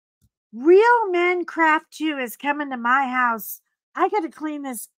 Real Men Craft 2 is coming to my house. I got to clean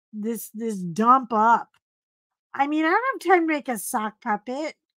this dump up. I mean, I don't have time to make a sock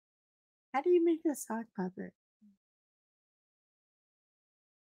puppet. How do you make a sock puppet?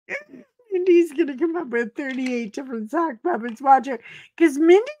 Mindy's gonna come up with 38 different sock puppets. Watch her. Because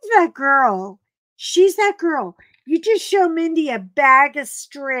Mindy's that girl. She's that girl. You just show Mindy a bag of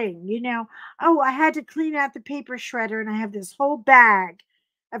string, Oh, I had to clean out the paper shredder and I have this whole bag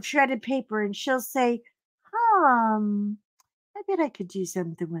of shredded paper. And she'll say, I bet I could do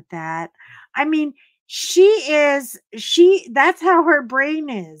something with that. I mean, that's how her brain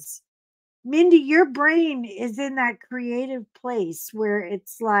is. Mindy, your brain is in that creative place where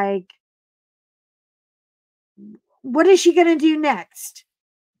it's like, what is she going to do next?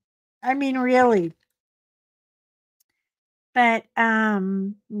 I mean, really. But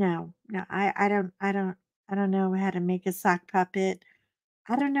no, I don't know how to make a sock puppet.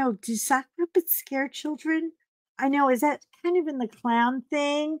 I don't know. Do sock puppets scare children? I know. Is that kind of in the clown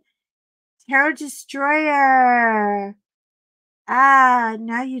thing? Terror Destroyer. Ah,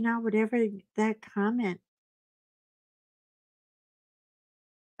 now you know whatever that comment.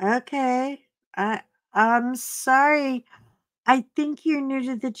 Okay. I'm sorry. I think you're new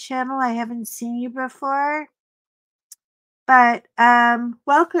to the channel. I haven't seen you before. But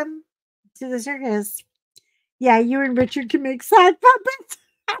welcome to the circus. Yeah, you and Richard can make side puppets.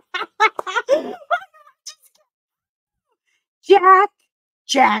 Jack,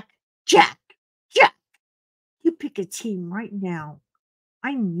 Jack, Jack, Jack. You pick a team right now.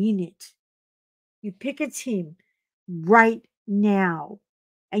 I mean it. You pick a team right now.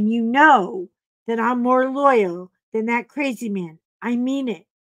 And you know that I'm more loyal than that crazy man. I mean it.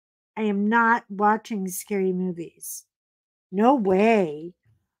 I am not watching scary movies. No way.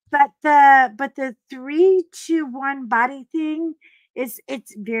 But the 3-2-1 body thing it's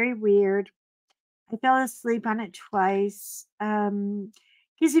very weird. I fell asleep on it twice.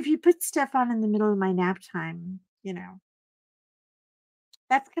 Because if you put stuff on in the middle of my nap time,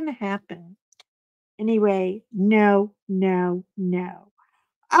 that's gonna happen. Anyway, no, no, no.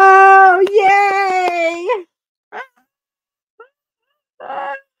 Oh, yay!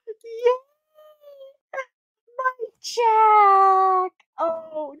 Yay! My Jack!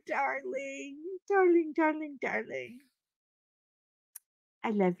 Oh, darling, darling, darling, darling. I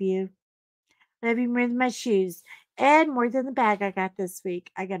love you. Love you more than my shoes and more than the bag I got this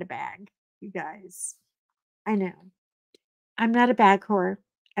week. I got a bag, you guys. I know. I'm not a bag whore.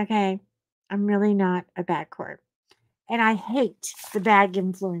 Okay. I'm really not a bag whore. And I hate the bag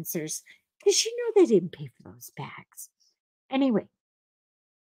influencers because they didn't pay for those bags. Anyway,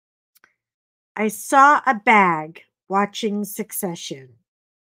 I saw a bag watching Succession.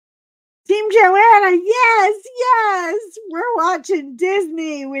 Team Joanna, yes, yes. We're watching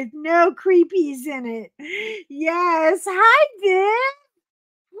Disney with no creepies in it. Yes. Hi, Viv.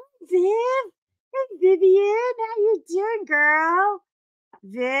 Viv. Hey, Vivian. How you doing, girl?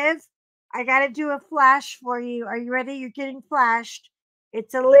 Viv, I got to do a flash for you. Are you ready? You're getting flashed.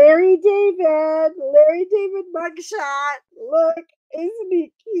 It's a Larry David. Larry David mugshot. Look, isn't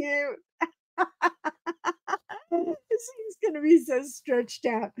he cute? This thing's going to be so stretched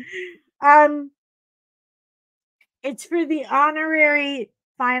out. It's for the honorary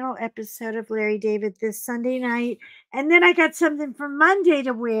final episode of Larry David this Sunday night. And then I got something for Monday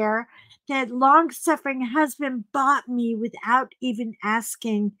to wear that long suffering husband bought me without even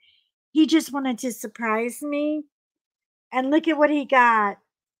asking. He just wanted to surprise me. And look at what he got.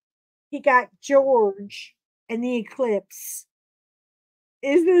 He got George and the Eclipse.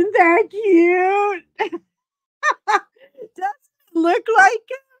 Isn't that cute? Doesn't it look like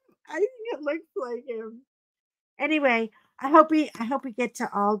him? I think it looks like him. Anyway, I hope we get to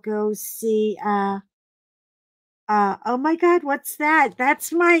all go see oh my god, what's that?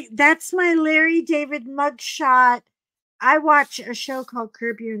 That's my Larry David mugshot. I watch a show called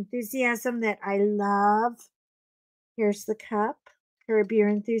Curb Your Enthusiasm that I love. Here's the cup. Curb Your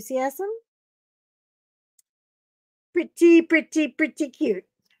Enthusiasm. Pretty, pretty, pretty cute.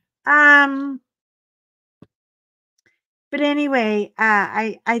 Um but anyway,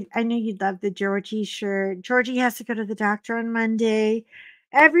 I knew you'd love the Georgie shirt. Georgie has to go to the doctor on Monday.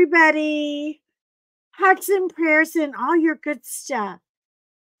 Everybody, hugs and prayers and all your good stuff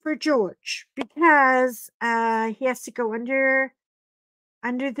for George because he has to go under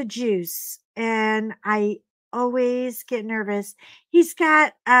the juice, and I always get nervous. He's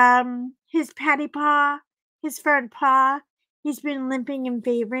got his patty paw, his front paw. He's been limping and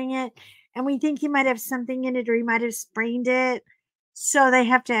favoring it, and we think he might have something in it or he might have sprained it. So they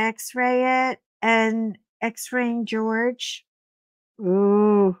have to x-ray it, and x-raying George.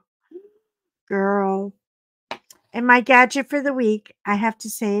 Ooh, girl. And my gadget for the week, I have to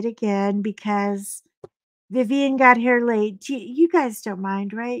say it again because Vivian got here late. You guys don't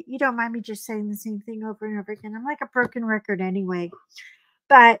mind, right? You don't mind me just saying the same thing over and over again. I'm like a broken record anyway.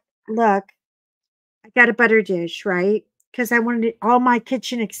 But look, I got a butter dish, right? Because I wanted all my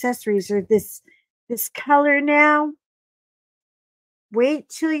kitchen accessories are this color now. Wait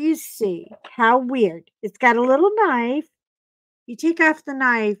till you see how weird. It's got a little knife. You take off the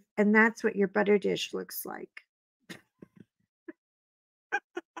knife, and that's what your butter dish looks like.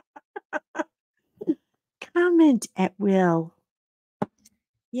 Comment at will.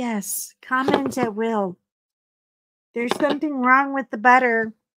 Yes, comment at will. There's something wrong with the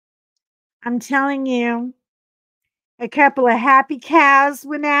butter. I'm telling you. A couple of happy cows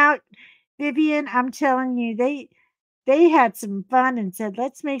went out. Vivian, I'm telling you, they had some fun and said,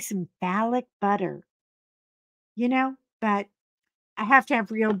 let's make some phallic butter. But I have to have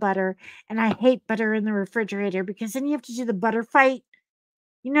real butter. And I hate butter in the refrigerator because then you have to do the butter fight.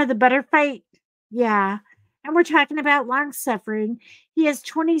 The butter fight? Yeah. And we're talking about long suffering. He has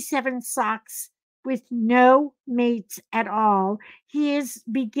 27 socks with no mates at all. He is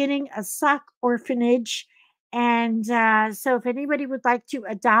beginning a sock orphanage. And so if anybody would like to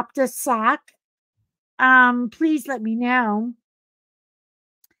adopt a sock, please let me know.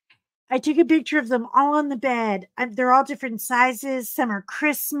 I took a picture of them all on the bed. They're all different sizes. Some are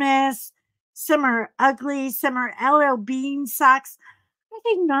Christmas. Some are ugly, some are LL Bean socks. I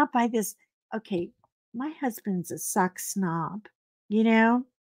did not buy this. Okay, my husband's a sock snob. You know,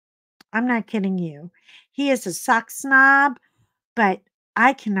 I'm not kidding you. He is a sock snob, but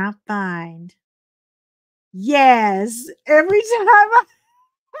I cannot find. Yes, every time I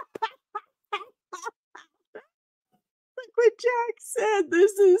like what Jack said,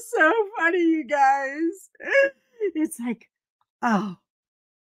 this is so funny, you guys. It's like, oh,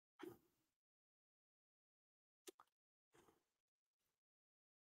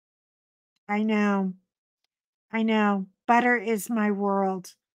 I know, I know. Butter is my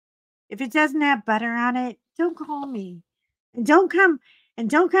world. If it doesn't have butter on it, don't call me. And don't come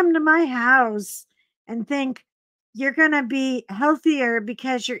to my house and think you're going to be healthier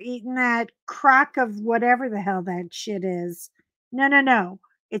because you're eating that crock of whatever the hell that shit is. No, no, no.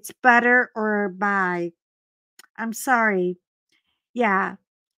 It's butter or bye. I'm sorry. Yeah.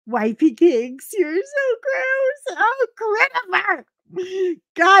 Wifey cakes. You're so gross. Oh, Christopher.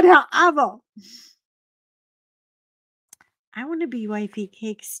 God, how awful. I want to be wifey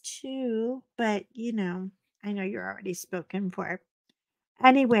cakes too, but I know you're already spoken for.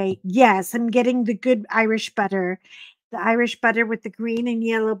 Anyway, yes, I'm getting the good Irish butter. The Irish butter with the green and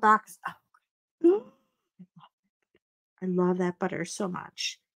yellow box. Oh, I love that butter so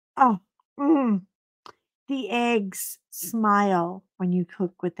much. Oh, mm, the eggs smile when you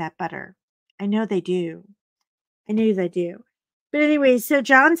cook with that butter. I know they do. I know they do. But anyway, so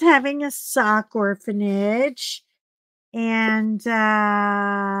John's having a sock orphanage. And,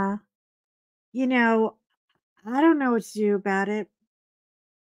 you know, I don't know what to do about it.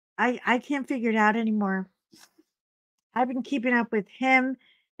 I can't figure it out anymore. I've been keeping up with him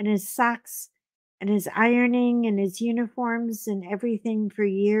and his socks and his ironing and his uniforms and everything for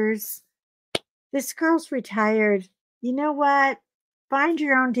years. This girl's retired. You know what? Find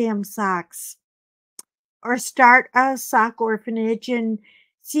your own damn socks or start a sock orphanage and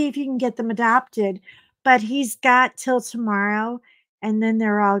see if you can get them adopted. But he's got till tomorrow, and then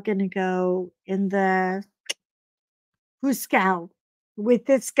they're all going to go in the Who Scout with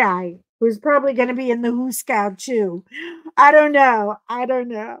this guy who's probably going to be in the Who Scout too. I don't know. I don't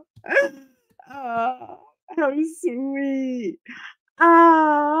know. Oh, how sweet.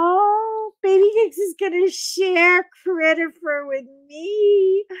 Oh, Baby Cakes is going to share Christopher with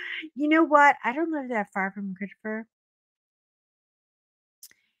me. You know what? I don't live that far from Christopher.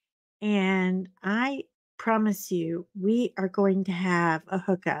 And I promise you, we are going to have a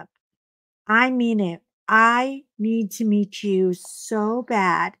hookup. I mean it. I need to meet you so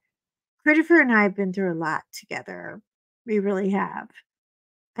bad. Christopher and I have been through a lot together. We really have.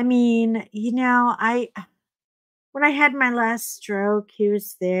 I mean, I when I had my last stroke, he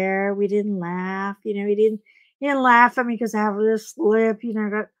was there. We didn't laugh. He didn't laugh at me because I have this lip.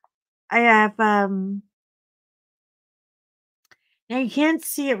 I have now you can't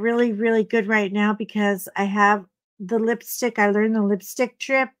see it really, really good right now because I have the lipstick. I learned the lipstick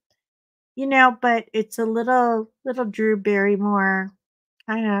trip, but it's a little Drew Barrymore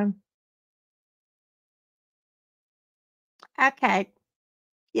kind of. Okay.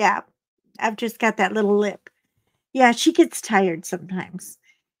 Yeah. I've just got that little lip. Yeah, she gets tired sometimes.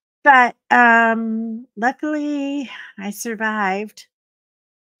 But luckily I survived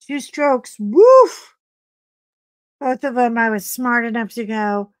 2 strokes. Woof. Both of them I was smart enough to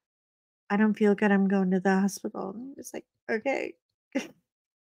go, I don't feel good. I'm going to the hospital. And it's like, okay.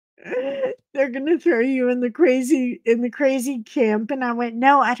 They're gonna throw you in the crazy camp. And I went,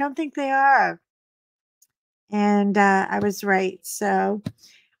 no, I don't think they are. And I was right. So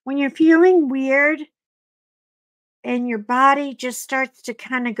when you're feeling weird and your body just starts to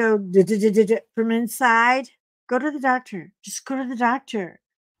kind of go from inside, go to the doctor. Just go to the doctor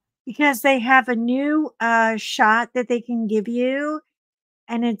because they have a new shot that they can give you,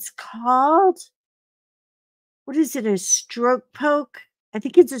 and it's called, what is it? A stroke poke? I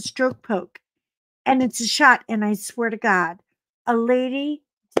think it's a stroke poke, and it's a shot. And I swear to God, a lady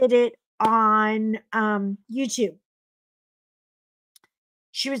did it on YouTube.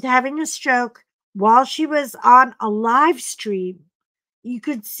 She was having a stroke while she was on a live stream. You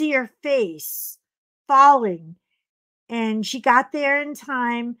could see her face falling, and she got there in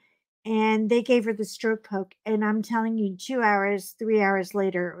time, and they gave her the stroke poke. And I'm telling you, 2 hours, 3 hours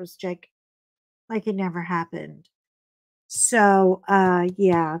later, it was like it never happened. So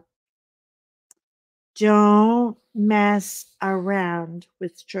yeah, don't mess around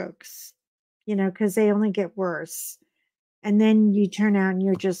with strokes, because they only get worse. And then you turn out and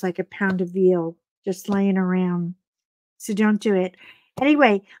you're just like a pound of veal just laying around. So don't do it.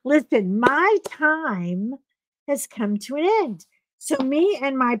 Anyway, listen, my time has come to an end. So me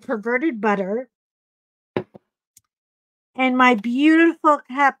and my perverted butter and my beautiful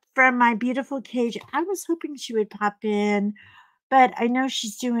cup from my beautiful cage. I was hoping she would pop in, but I know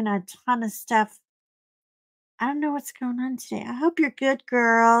she's doing a ton of stuff. I don't know what's going on today. I hope you're good,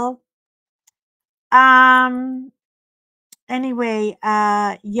 girl. Um anyway,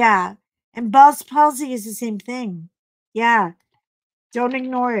 yeah. And Bell's palsy is the same thing. Yeah. Don't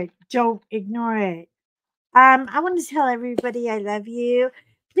ignore it. Don't ignore it. I want to tell everybody I love you.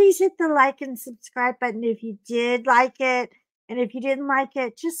 Please hit the like and subscribe button if you did like it. And if you didn't like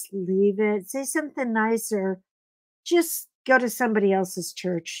it, just leave it. Say something nice or just go to somebody else's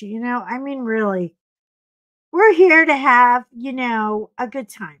church. I mean, really, we're here to have, a good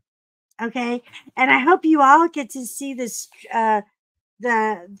time. Okay. And I hope you all get to see this, the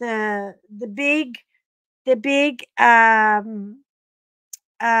big, the big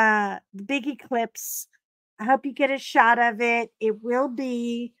eclipse. I hope you get a shot of it. It will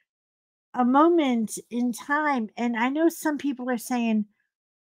be a moment in time. And I know some people are saying,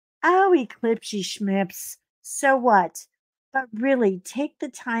 oh, eclipsey schmips. So what? But really, take the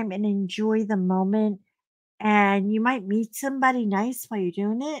time and enjoy the moment. And you might meet somebody nice while you're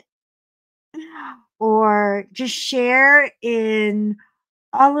doing it. Or just share in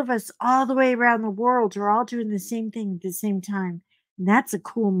all of us all the way around the world are all doing the same thing at the same time. And that's a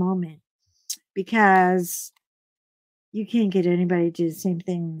cool moment because you can't get anybody to do the same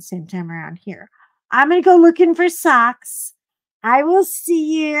thing at the same time around here. I'm going to go looking for socks. I will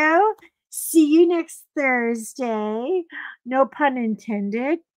see you. See you next Thursday. No pun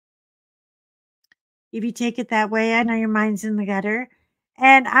intended. If you take it that way, I know your mind's in the gutter.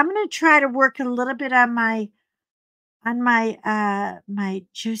 And I'm going to try to work a little bit on my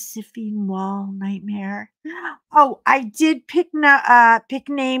Josephine Wall nightmare. Oh, I did pick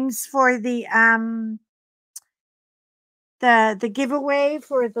names for the giveaway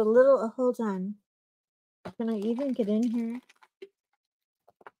for the little, hold on. Can I even get in here?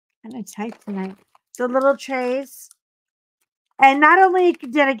 Kind of tight tonight. The little trays. And not only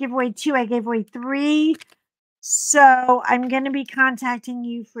did I give away 2, I gave away 3. So I'm going to be contacting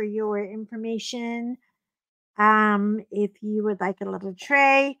you for your information. If you would like a little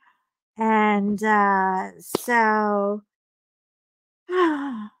tray. And so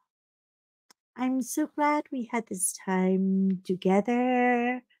I'm so glad we had this time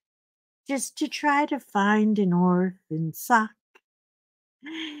together just to try to find an orphan sock.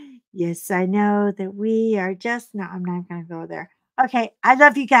 Yes, I know that we are just, no, I'm not going to go there. Okay, I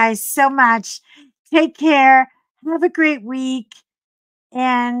love you guys so much. Take care. Have a great week.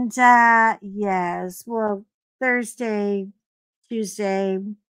 And yes, well, Thursday, Tuesday,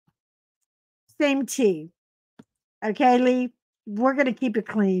 same tea. Okay, Lee? We're going to keep it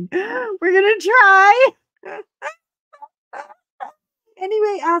clean. We're going to try.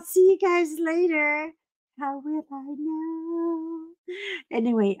 Anyway, I'll see you guys later. How will I know?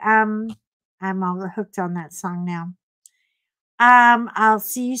 Anyway, I'm all hooked on that song now. I'll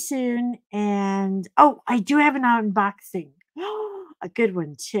see you soon. And oh, I do have an unboxing. A good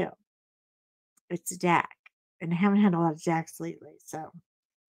one too. It's a Jack. And I haven't had a lot of Jacks lately, so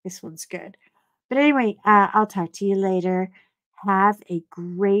this one's good. But anyway, I'll talk to you later. Have a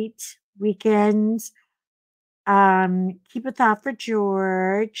great weekend. Keep a thought for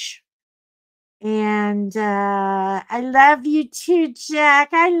George. And I love you too, Jack.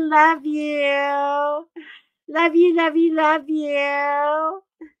 I love you. Love you, love you, love you.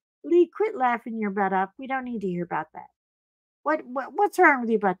 Lee, quit laughing your butt off. We don't need to hear about that. What's wrong with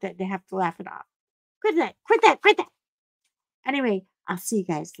you about that? They have to laugh it off. Quit that. Quit that. Quit that. Anyway, I'll see you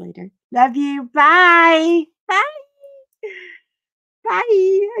guys later. Love you. Bye. Bye.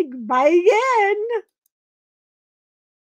 Bye. Bye again.